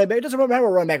matter what running back. It doesn't matter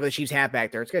what running back the Chiefs have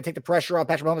back there. It's going to take the pressure off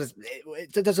Patrick Mahomes.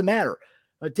 It doesn't matter.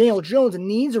 But Daniel Jones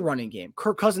needs a running game.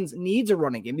 Kirk Cousins needs a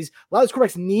running game. A lot of these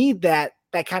quarterbacks need that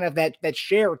kind of that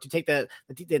share to take to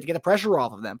get the pressure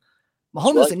off of them.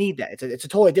 Mahomes doesn't need that. It's a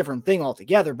totally different thing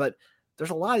altogether. But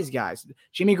there's a lot of these guys.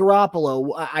 Jimmy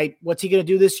Garoppolo. What's he going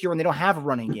to do this year when they don't have a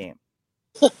running game?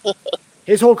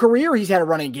 His whole career, he's had a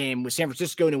running game with San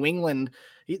Francisco, New England.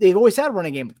 They've always had a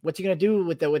running game. What's he going to do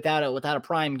without a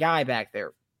prime guy back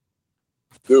there?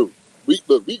 Dude, we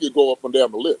could go up and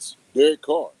down the list. Derek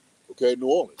Carr, okay, New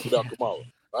Orleans without Kamala,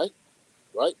 right?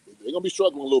 They're going to be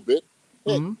struggling a little bit.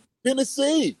 Hey,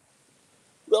 Tennessee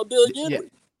without Derrick Henry.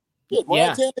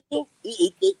 Ryan Tannehill.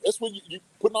 That's when you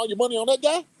putting all your money on that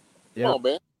guy. Yeah. Come on,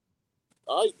 man.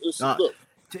 All right, look.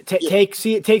 Take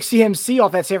CMC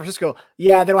off that San Francisco.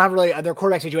 Yeah, they don't have really their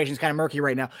quarterback situation is kind of murky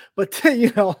right now. But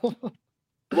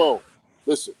Come on,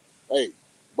 listen. Hey,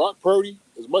 Brock Purdy,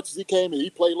 as much as he came and he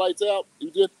played lights out,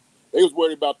 they was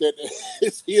worried about that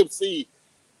CMC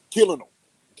killing them,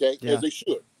 okay, as they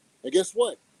should. And guess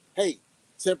what? Hey,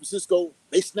 San Francisco,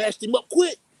 they snatched him up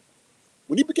quick.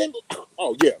 When he became,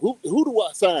 who do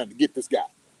I sign to get this guy?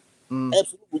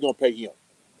 Absolutely going to pay him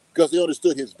because they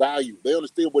understood his value. They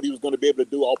understood what he was going to be able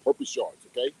to do all-purpose yards,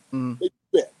 okay? They did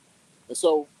that. And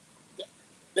so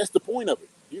that's the point of it.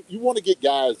 You want to get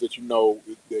guys that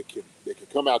that can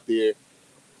come out there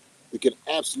that can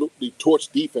absolutely torch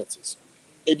defenses.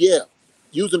 And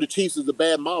using the Chiefs is a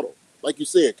bad model, like you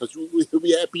said, because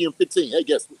we had PM15. Hey,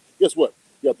 guess what?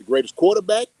 We got the greatest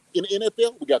quarterback in the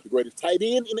NFL. We got the greatest tight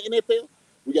end in the NFL.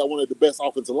 We got one of the best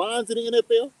offensive lines in the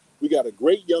NFL. We got a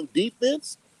great young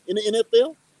defense in the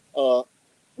NFL.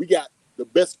 We got the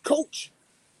best coach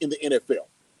in the NFL.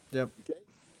 Yep.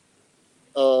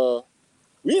 Okay.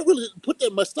 We didn't really put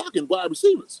that much stock in wide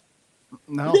receivers.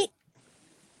 No.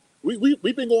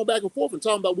 We've been going back and forth and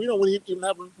talking about we don't even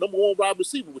have a number one wide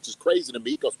receiver, which is crazy to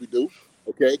me because we do.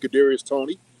 Okay, Kadarius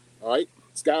Toney, all right,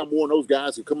 Sky Moore and those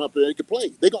guys can come up there and can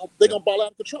play. They're gonna ball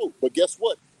out of control. But guess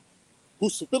what? Who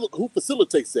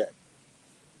facilitates that?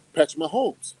 Patrick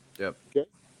Mahomes. Yep. Okay.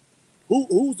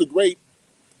 Who's the great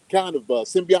kind of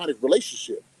symbiotic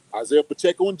relationship? Isaiah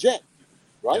Pacheco and Jack,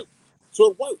 right? Yep.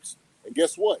 So it works. And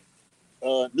guess what?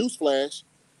 Newsflash,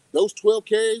 those 12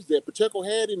 carries that Pacheco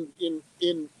had in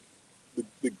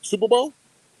the Super Bowl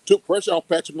took pressure off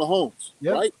Patrick Mahomes,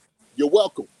 right? You're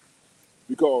welcome.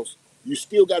 Because you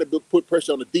still got to put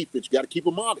pressure on the defense. You got to keep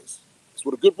them honest. That's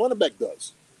what a good running back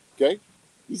does, okay?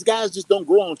 These guys just don't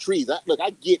grow on trees. I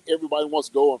get everybody wants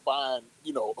to go and find,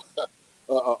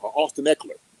 Austin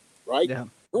Eckler, right? Yeah.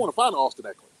 They want to find Austin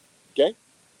Eckler, okay?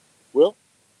 Well,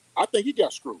 I think he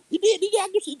got screwed. He did.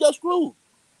 He got screwed.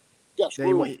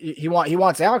 He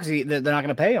wants out because they're not going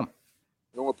to pay him.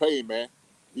 They don't want to pay him, man.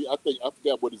 I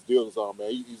forgot what his deal is on,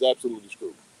 man. He's absolutely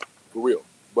screwed, for real.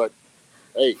 But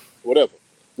hey, whatever.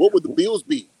 What would the Bills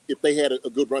be if they had a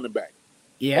good running back?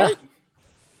 Yeah, right?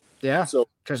 Yeah. So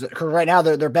Because right now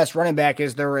their best running back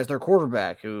is their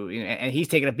quarterback, who and he's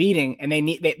taking a beating, and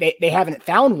they haven't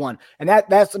found one, and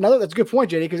that's a good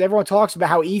point, JD, because everyone talks about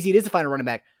how easy it is to find a running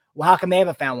back. Well, how come they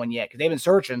haven't found one yet? Because they've been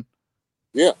searching.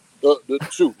 Yeah,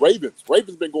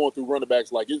 Ravens been going through running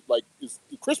backs like it's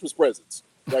Christmas presents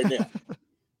right now.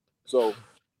 So,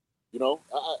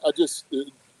 I just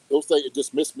those things, it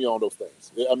just missed me on those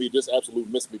things. I mean, just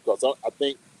absolutely missed me because I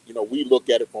think we look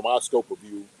at it from our scope of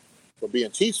view. From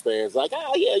being Chiefs fans, like,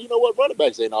 yeah, you know what, running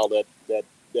backs ain't all that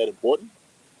important.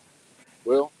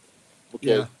 Well,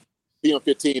 okay, yeah.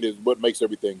 PM15 is what makes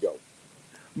everything go.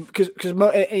 Because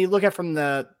you look at from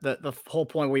the whole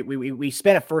point, we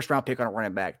spent a first round pick on a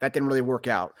running back that didn't really work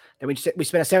out. Then we spent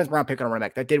a 7th round pick on a running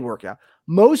back that did work out.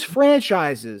 Most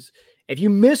franchises, if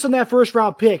you miss on that first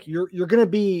round pick, you're gonna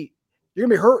be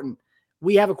hurting.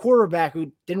 We have a quarterback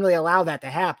who didn't really allow that to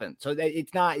happen, so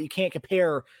it's not, you can't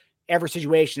compare every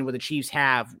situation what the Chiefs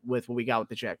have with what we got with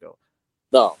Pacheco.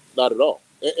 No, not at all.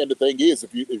 And the thing is,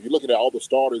 if you're looking at all the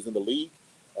starters in the league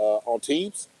on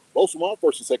teams, most of them are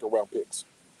 1st and 2nd round picks.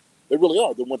 They really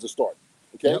are the ones that start.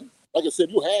 Okay, yep. Like I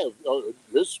said, you have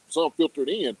there's some filtered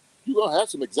in. You're gonna have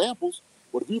some examples,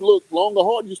 but if you look long and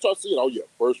hard, you start seeing,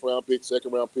 1st round pick,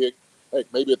 2nd round pick, heck,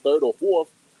 maybe a 3rd or 4th,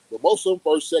 but most of them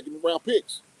 1st, 2nd round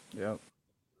picks. Yeah,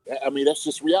 I mean, that's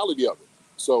just reality of it.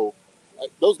 So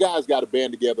those guys got to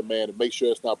band together, man, and make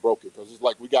sure it's not broken, because it's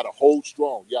like we got to hold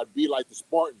strong. You got to be like the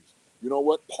Spartans. You know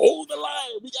what? Hold the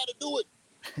line. We got to do it.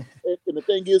 and the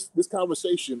thing is, this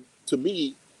conversation, to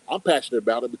me, I'm passionate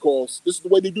about it because this is the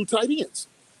way they do tight ends.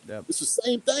 Yep. It's the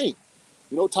same thing.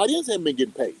 Tight ends haven't been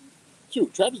getting paid.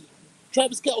 Shoot,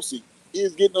 Travis Kelce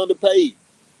is getting underpaid.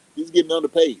 He's getting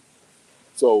underpaid.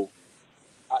 So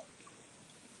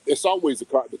it's always the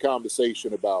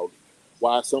conversation about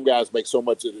why some guys make so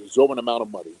much an exorbitant amount of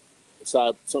money, and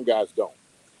some guys don't.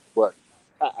 But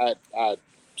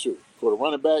for the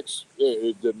running backs,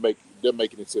 it doesn't make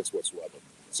any sense whatsoever.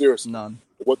 Seriously, none.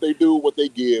 What they do, what they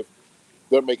give,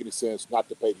 doesn't make any sense not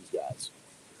to pay these guys.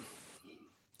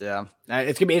 Yeah,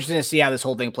 it's gonna be interesting to see how this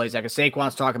whole thing plays out. Because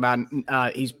Saquon's talking about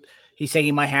he's saying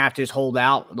he might have to just hold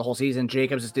out the whole season.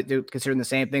 Jacobs is considering the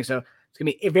same thing. So it's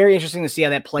gonna be very interesting to see how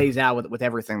that plays out with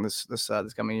everything this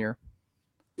coming year.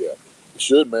 Yeah.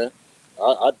 Should, man.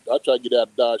 I try to get out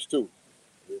of Dodge too.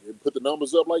 And put the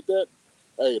numbers up like that.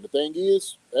 Hey, the thing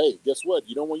is, guess what?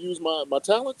 You don't want to use my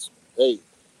talents? Hey,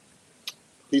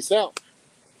 peace out.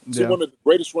 Yeah. See, one of the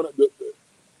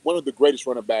greatest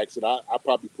running backs that I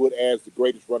probably put as the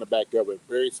greatest running back ever,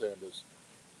 Barry Sanders.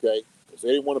 Okay, because they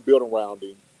didn't want to build around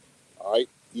him. All right,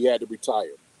 he had to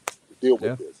retire to deal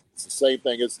with this. It's the same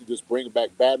thing. It's just bringing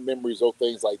back bad memories of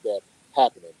things like that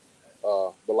happening.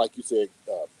 But like you said.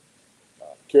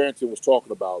 Carrington was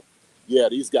talking about,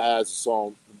 these guys are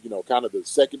on, kind of the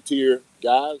 2nd tier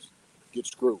guys get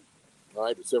screwed. All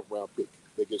right, the 7th round pick,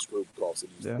 they get screwed because of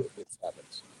these things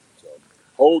happens. So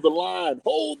hold the line.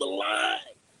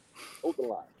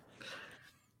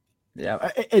 Yeah,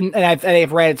 and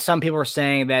I've read some people are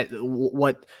saying that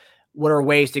what are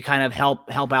ways to kind of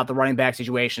help out the running back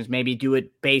situations? Maybe do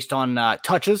it based on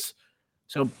touches.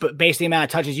 So based on the amount of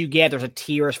touches you get, there's a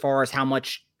tier as far as how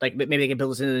much. Like maybe they can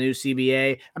build this into the new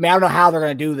CBA. I mean, I don't know how they're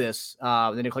going to do this,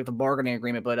 the new collective bargaining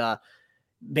agreement, but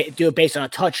do it based on a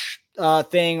touch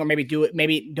thing, or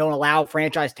maybe don't allow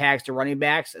franchise tags to running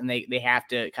backs, and they have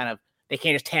to they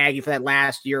can't just tag you for that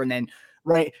last year and then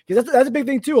right, because that's a big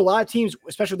thing too. A lot of teams,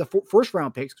 especially the 1st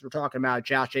round picks, because we're talking about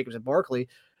Josh Jacobs and Barkley,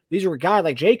 these are a guy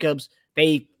like Jacobs.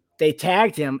 They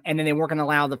tagged him, and then they weren't going to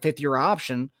allow the 5th-year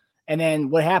option. And then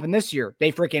what happened this year?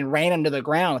 They freaking ran him to the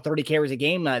ground, 30 carries a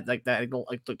game, like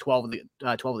 12 of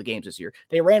the games this year.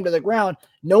 They ran him to the ground,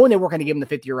 knowing they weren't going to give him the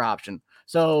 5th-year option.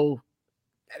 So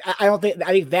I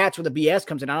think that's where the BS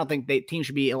comes in. I don't think teams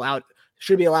should be allowed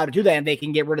to do that, and they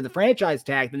can get rid of the franchise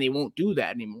tag, then they won't do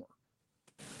that anymore.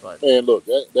 But man, look,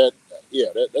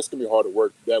 that's gonna be hard to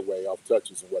work that way off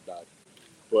touches and whatnot.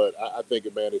 But I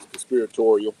think, man, it's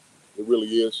conspiratorial. It really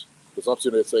is. Because I'm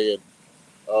sitting there saying.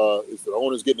 It's the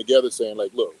owners getting together saying,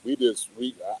 like, look,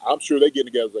 I'm sure they're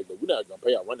getting together like, we're not going to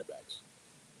pay our running backs.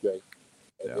 Okay.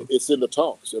 Yeah. It's in the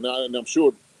talks. And I'm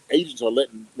sure agents are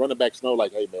letting running backs know,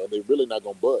 like, hey, man, they're really not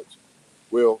going to budge.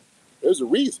 Well, there's a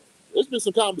reason. There's been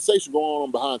some conversation going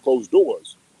on behind closed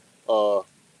doors that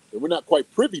we're not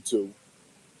quite privy to,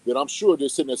 that I'm sure they're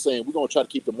sitting there saying, we're going to try to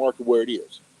keep the market where it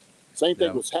is. Same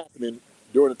thing was happening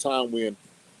during the time when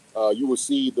you would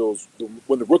see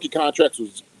when the rookie contracts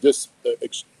was just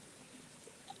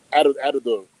out of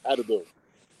the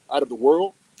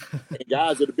world, and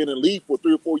guys that have been in the league for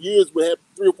 3 or 4 years would have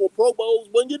 3 or 4 Pro Bowls,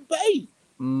 wasn't getting paid.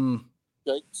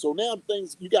 Okay, so now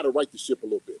you got to right the ship a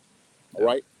little bit. All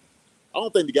right, I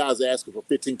don't think the guys are asking for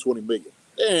 15, 20 million.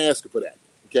 They ain't asking for that.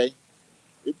 Okay,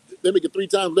 they're making 3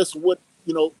 times less than what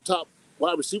top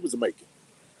wide receivers are making.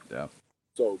 Yeah.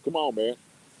 So come on, man.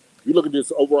 You look at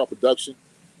this overall production.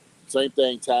 Same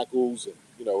thing, tackles and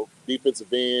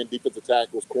defensive end, defensive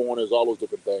tackles, corners, all those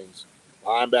different things.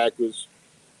 Linebackers.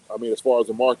 I mean, as far as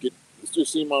the market, it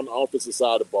just seems on the offensive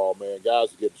side of the ball, man,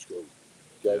 guys are getting screwed.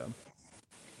 Okay. Yeah.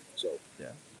 So.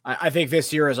 Yeah. I think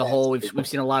this year as a whole, we've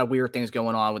seen a lot of weird things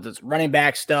going on with this running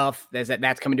back stuff.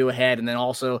 That's coming to a head, and then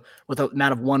also with the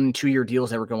amount of 1 and 2 year deals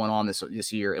that were going on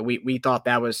this year. And we thought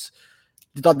that was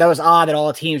odd that all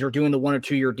the teams were doing the 1 or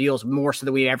 2 year deals more so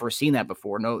than we'd ever seen that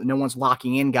before. No one's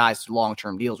locking in guys to long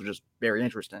term deals, which is very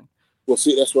interesting. Well,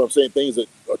 see, that's what I'm saying. Things that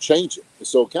are changing. And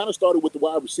so it kind of started with the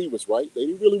wide receivers, right? They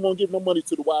didn't really want to give no money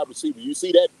to the wide receiver. You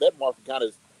see that market kind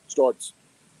of starts,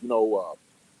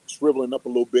 shriveling up a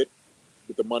little bit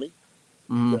with the money.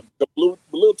 Mm-hmm. A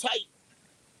little tight.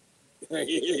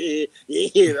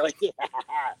 Yeah, like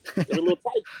a little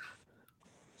tight.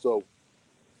 So,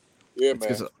 yeah,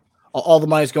 man. All the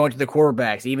money's going to the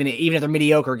quarterbacks, even if they're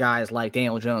mediocre guys like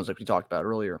Daniel Jones, like we talked about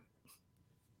earlier.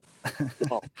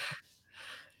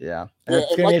 Yeah.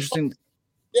 It's gonna be interesting.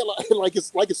 Yeah, like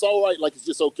it's all right, like it's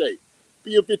just okay.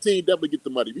 PF15 definitely get the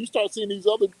money. If you start seeing these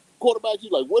other quarterbacks,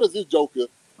 you're like, what is this joker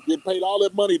getting paid all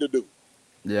that money to do?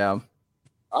 Yeah.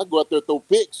 I go out there, throw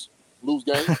picks, lose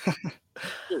games.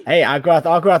 Hey, I'll go out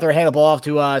there and hand the ball off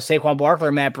to Saquon Barkley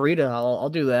or Matt Breida. I'll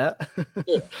do that.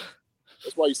 Yeah.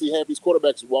 That's why you see half these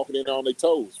quarterbacks walking in on their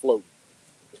toes, floating.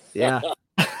 Yeah.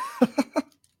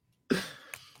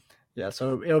 Yeah,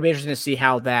 so it'll be interesting to see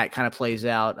how that kind of plays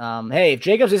out. Hey, if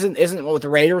Jacobs isn't with the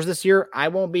Raiders this year, I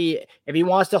won't be. If he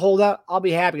wants to hold out, I'll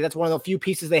be happy. That's one of the few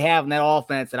pieces they have in that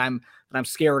offense that I'm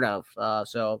scared of.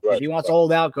 So if he wants to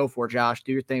hold out, go for it, Josh.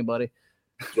 Do your thing, buddy.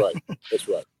 That's right. That's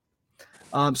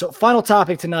right. So final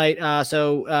topic tonight.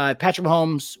 Patrick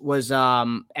Mahomes was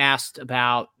asked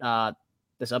about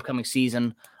this upcoming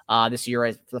season this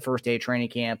year for the first day of training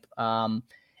camp.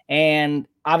 And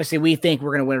obviously we think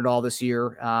we're going to win it all this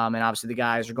year. And obviously the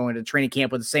guys are going to training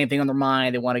camp with the same thing on their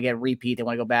mind. They want to get a repeat. They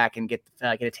want to go back and get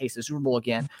a taste of the Super Bowl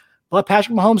again. But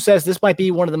Patrick Mahomes says this might be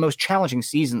one of the most challenging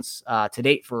seasons to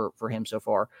date for him so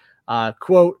far.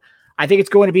 Quote, I think it's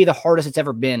going to be the hardest it's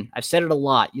ever been. I've said it a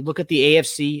lot. You look at the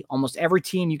AFC, almost every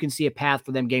team, you can see a path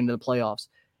for them getting to the playoffs.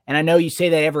 And I know you say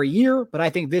that every year, but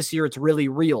I think this year it's really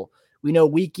real. We know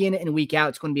week in and week out,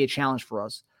 it's going to be a challenge for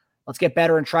us. Let's get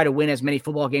better and try to win as many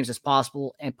football games as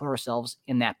possible and put ourselves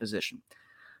in that position.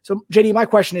 So, JD, my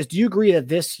question is, do you agree that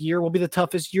this year will be the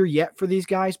toughest year yet for these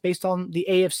guys based on the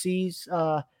AFC's?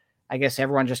 I guess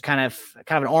everyone just kind of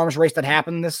an arms race that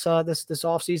happened this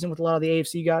offseason with a lot of the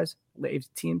AFC guys, the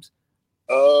AFC teams?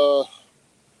 At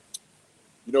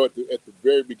the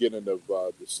very beginning of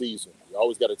the season, you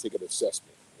always got to take an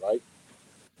assessment, right?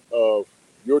 Of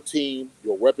your team,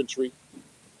 your weaponry,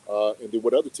 and then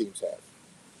what other teams have.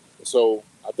 And so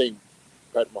I think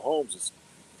Patrick Mahomes is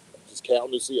just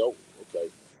counting to see, okay,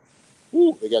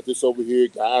 they got this over here.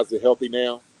 Guys are healthy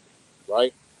now,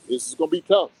 right? This is going to be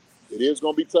tough. It is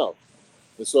going to be tough.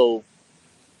 And so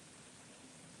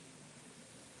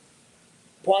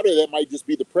part of that might just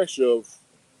be the pressure of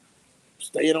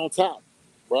staying on top,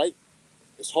 right?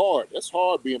 It's hard. That's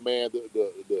hard being, man,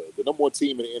 the number one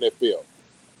team in the NFL,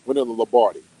 winning the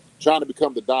Lombardi, trying to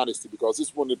become the dynasty, because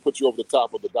this one that puts you over the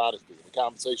top of the dynasty, the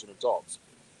conversation and talks.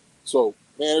 So,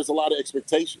 man, there's a lot of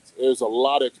expectations. There's a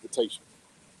lot of expectations.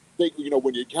 I think,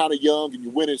 when you're kind of young and you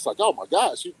win it, it's like, oh, my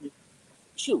gosh,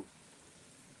 shoot.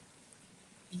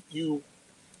 You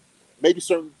maybe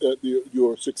certain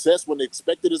your success wasn't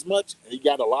expected as much, and he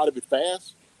got a lot of it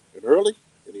fast and early,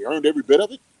 and he earned every bit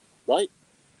of it, right?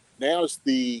 Now it's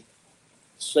the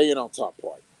staying on top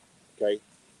part, okay?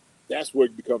 That's where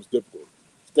it becomes difficult,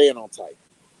 staying on tight.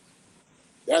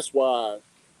 That's why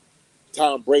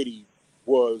Tom Brady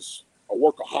was a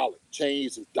workaholic,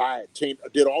 changed his diet,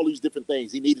 did all these different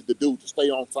things he needed to do to stay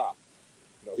on top.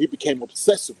 He became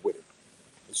obsessive with it.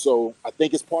 And so I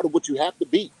think it's part of what you have to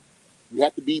be. You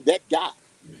have to be that guy,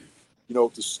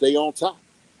 to stay on top.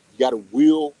 You got to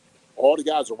will all the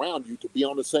guys around you to be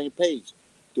on the same page,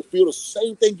 to feel the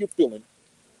same thing you're feeling,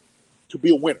 to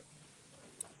be a winner.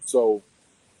 So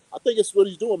I think it's what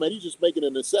he's doing, man. He's just making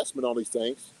an assessment on these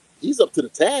things. He's up to the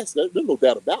task. There's no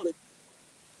doubt about it.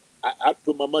 I'd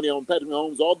put my money on Patrick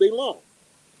Mahomes all day long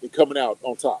and coming out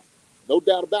on top. No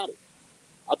doubt about it.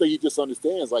 I think he just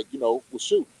understands, well,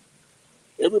 shoot,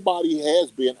 everybody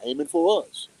has been aiming for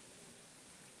us.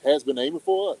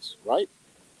 Right?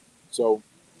 So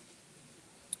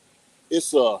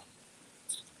it's a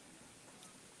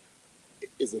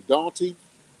daunting?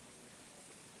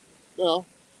 No.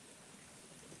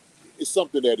 it's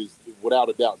something that is without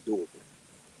a doubt doable.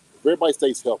 If everybody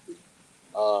stays healthy,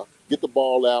 get the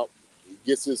ball out, he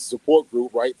gets his support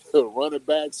group, right, the running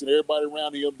backs and everybody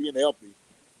around him being healthy,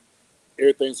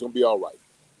 everything's going to be all right.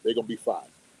 They're going to be fine.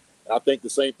 And I think the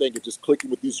same thing is just clicking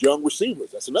with these young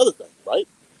receivers. That's another thing, right?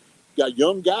 You got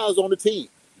young guys on the team,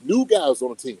 new guys on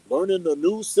the team, learning the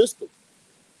new system,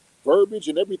 verbiage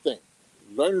and everything,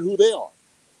 learning who they are.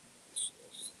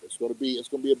 It's going to be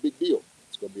a big deal.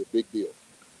 It's going to be a big deal.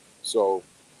 So,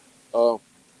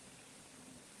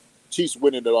 Chiefs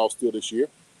winning it all still this year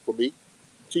for me.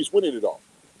 Chiefs winning it all.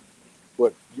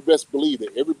 But you best believe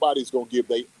that everybody's going to give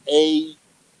they a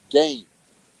game,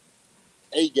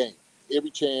 every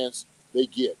chance they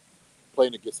get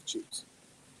playing against the Chiefs.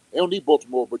 They don't need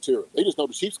Baltimore material. They just know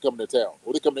the Chiefs coming to town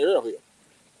or they come to Arrowhead.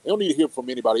 They don't need to hear from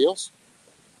anybody else.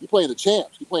 You're playing the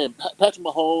champs. You're playing Patrick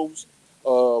Mahomes,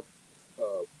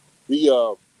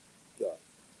 the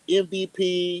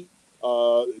MVP,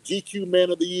 GQ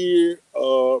Man of the Year,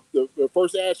 the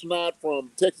first astronaut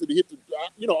from Texas to hit the,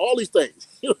 all these things,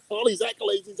 all these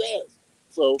accolades he's has.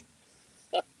 So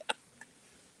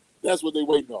that's what they're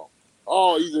waiting on.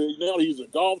 Oh, he's a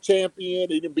golf champion.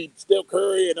 He didn't beat Steph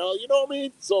Curry and all. You know what I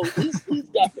mean? So he's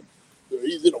got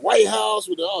he's in the White House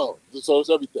with so it's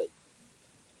everything.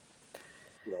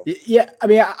 Yeah, I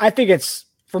mean, I think it's,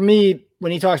 for me,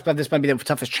 when he talks about this might be the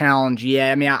toughest challenge.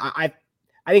 Yeah, I mean, I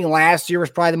think last year was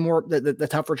probably the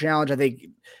tougher challenge. I think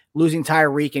losing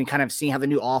Tyreek and kind of seeing how the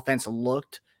new offense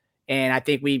looked, and I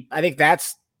think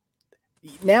that's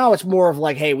now it's more of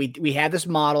like, hey, we had this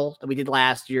model that we did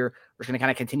last year. We're going to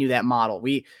kind of continue that model.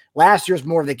 Last year's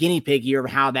more of the guinea pig year of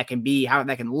how that can be, how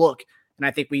that can look, and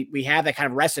I think we have that kind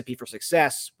of recipe for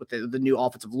success with the new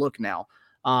offensive look now.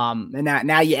 And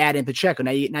now you add in Pacheco.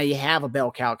 Now you have a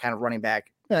bell cow kind of running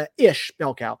back ish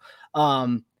bell cow.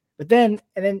 But then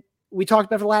we talked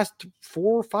about for the last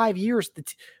 4 or 5 years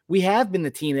that we have been the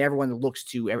team that everyone looks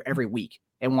to every week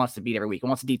and wants to beat every week and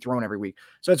wants to dethrone every week.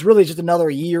 So it's really just another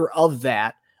year of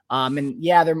that. And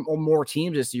yeah, there are more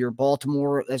teams this year.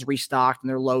 Baltimore has restocked and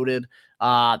they're loaded.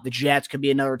 The Jets could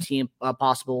be another team,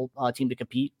 possible team to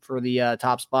compete for the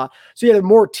top spot. So yeah, there are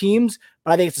more teams,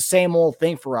 but I think it's the same old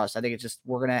thing for us. I think it's just,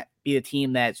 we're going to be a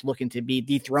team that's looking to be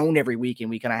dethroned every week. And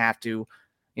we kind of have to,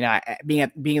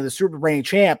 being the Super reigning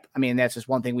champ, I mean, that's just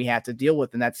one thing we have to deal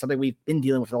with. And that's something we've been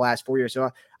dealing with for the last 4 years. So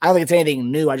I don't think it's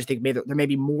anything new. I just think maybe there may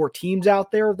be more teams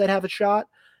out there that have a shot,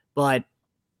 but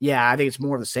yeah, I think it's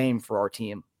more of the same for our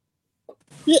team.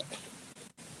 Yeah.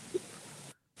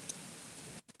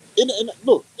 And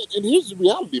look, and here's the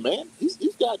reality, man.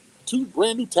 He's got 2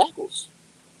 brand new tackles.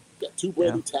 You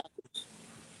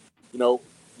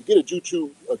get a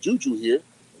Juju here.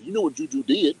 You know what Juju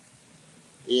did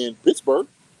in Pittsburgh.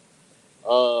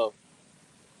 The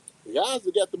guys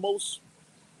that got the most,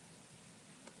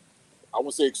 I want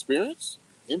to say, experience,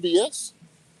 MVS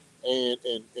and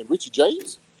Richie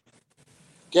James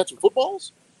catching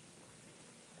footballs.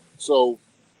 So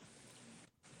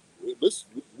we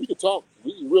can talk.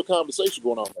 Real conversation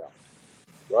going on now,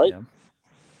 right? Yeah.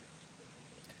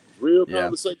 Real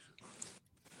conversation.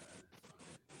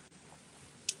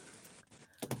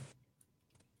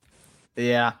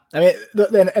 Yeah, I mean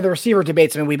the receiver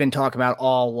debates. I mean, we've been talking about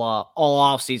all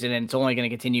off season, and it's only going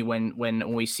to continue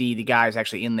when we see the guys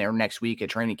actually in there next week at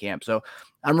training camp. So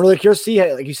I'm really curious to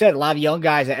see, like you said, a lot of young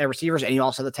guys at receivers, and you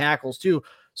also have the tackles too.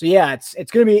 So yeah,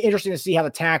 it's going to be interesting to see how the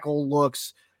tackle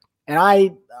looks. And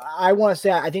I want to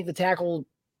say I think the tackle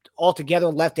altogether,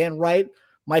 left and right,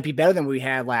 might be better than we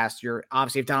had last year.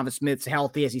 Obviously, if Donovan Smith's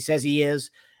healthy as he says he is.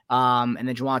 And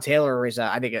then Juwan Taylor is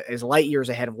light years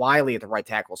ahead of Wiley at the right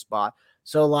tackle spot.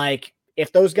 So like,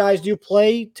 if those guys do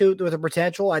play with the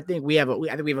potential, I think we have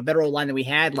a better line than we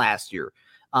had last year.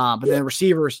 But then the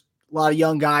receivers, a lot of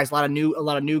young guys, a lot of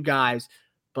new guys,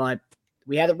 but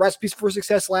we had the recipes for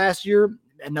success last year.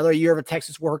 Another year of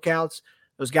Texas workouts,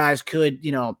 those guys could,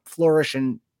 flourish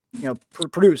and,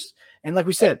 produce. And like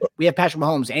we said, we have Patrick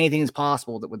Mahomes. Anything is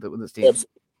possible with this team.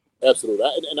 Absolutely.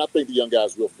 And I think the young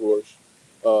guys will flourish.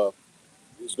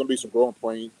 There's going to be some growing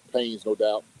pains, no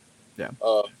doubt. Yeah.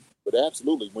 But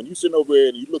absolutely, when you're sitting over there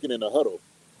and you're looking in the huddle,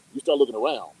 you start looking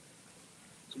around.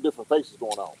 Some different faces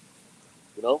going on,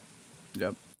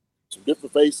 Yep. Some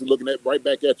different faces looking right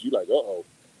back at you, like,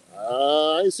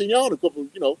 I ain't seen y'all in a couple,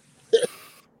 a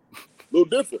little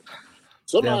different.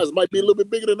 Some eyes might be a little bit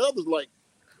bigger than others, like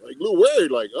a little worried,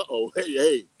 like,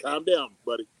 hey, calm down,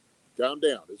 buddy. Calm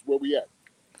down. That's where we at.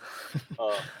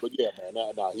 But yeah,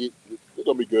 man, it's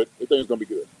gonna be good. Everything's gonna be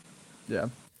good. Yeah.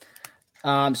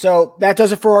 So that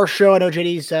does it for our show. I know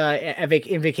JD's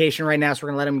in vacation right now, so we're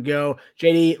gonna let him go.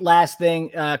 JD, last thing,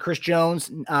 Chris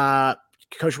Jones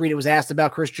Coach Reed was asked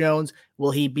about Chris Jones.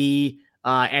 Will he be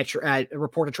at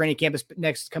report to training camp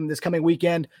this coming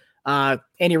weekend?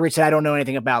 Andy Reid said, I don't know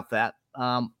anything about that.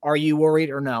 Are you worried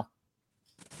or no?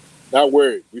 Not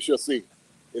worried. We shall see.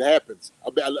 It happens.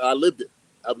 I lived it.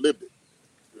 I've lived it.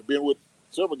 I've been with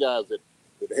several guys that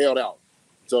held out.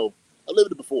 So I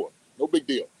lived it before. No big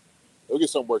deal. They'll get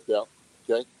something worked out.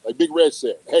 Okay? Like Big Red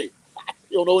said, hey,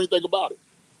 you don't know anything about it.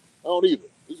 I don't either.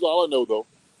 This is all I know, though.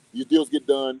 These deals get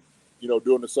done,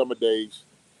 during the summer days.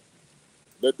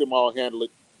 Let them all handle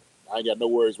it. I ain't got no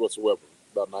worries whatsoever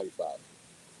about 95.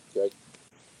 Okay?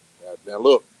 Now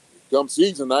look, come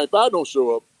season, 95 don't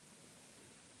show up.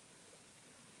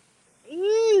 I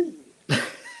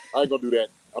ain't going to do that.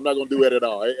 I'm not going to do that at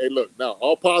all. Hey, look, now,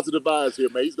 all positive vibes here,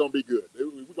 man. He's going to be good. We're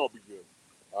going to be good.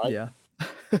 All right? Yeah.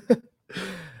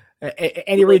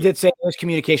 Andy Reid did say there's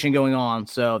communication going on,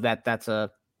 so that's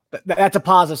a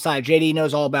positive side. JD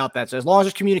knows all about that. So as long as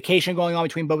there's communication going on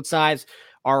between both sides,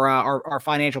 our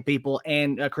financial people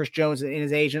and Chris Jones and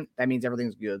his agent, that means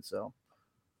everything's good. So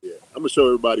yeah, I'm gonna show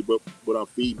everybody what I'm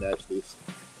feeding. Actually, this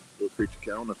little creature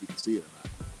cat. I don't know if you can see it or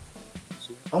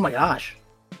not. Oh my gosh,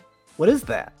 what is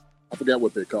that? I forgot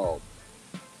what they're called.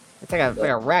 It's like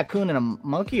a raccoon and a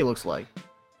monkey. It looks like.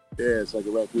 Yeah, it's like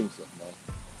a raccoon or something, man.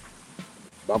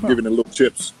 But I'm giving it little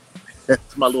chips.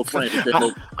 That's my little friend.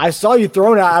 I saw you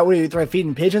throwing out. What are you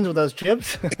feeding pigeons with those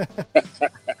chips?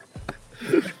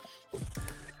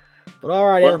 But all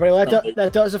right, everybody,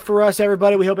 that does it for us,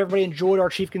 everybody. We hope everybody enjoyed our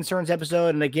Chief Concerns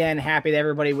episode. And again, happy that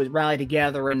everybody was rallied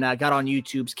together and got on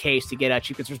YouTube's case to get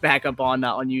Chief Concerns back up on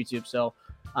YouTube. So,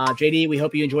 JD, we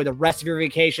hope you enjoy the rest of your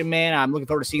vacation, man. I'm looking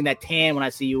forward to seeing that tan when I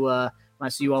see you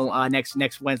on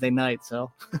next Wednesday night.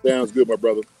 So sounds good, my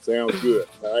brother. Sounds good.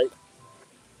 All right.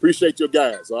 Appreciate your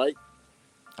guys. All right.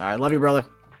 All right. Love you, brother.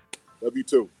 Love you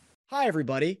too. Hi,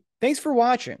 everybody. Thanks for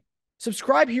watching.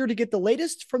 Subscribe here to get the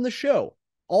latest from the show.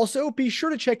 Also, be sure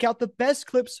to check out the best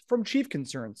clips from Chief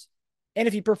Concerns. And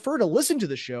if you prefer to listen to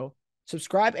the show,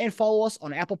 subscribe and follow us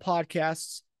on Apple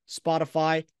Podcasts,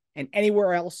 Spotify, and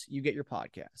anywhere else you get your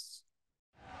podcasts.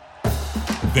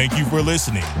 Thank you for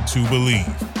listening to Believe.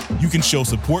 You can show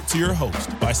support to your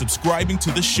host by subscribing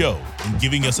to the show and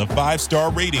giving us a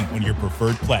 5-star rating on your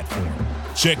preferred platform.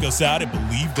 Check us out at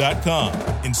Believe.com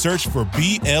and search for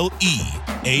BLEAV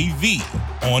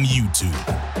on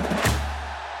YouTube.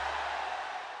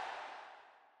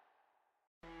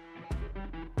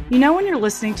 You know when you're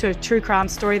listening to a true crime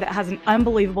story that has an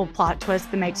unbelievable plot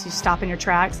twist that makes you stop in your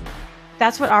tracks?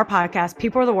 That's what our podcast,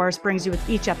 People Are the Worst, brings you with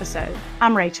each episode.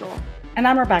 I'm Rachel. And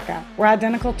I'm Rebecca. We're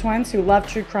identical twins who love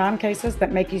true crime cases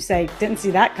that make you say, didn't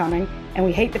see that coming, and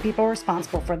we hate the people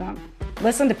responsible for them.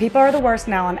 Listen to People Are the Worst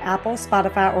now on Apple,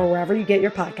 Spotify, or wherever you get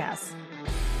your podcasts.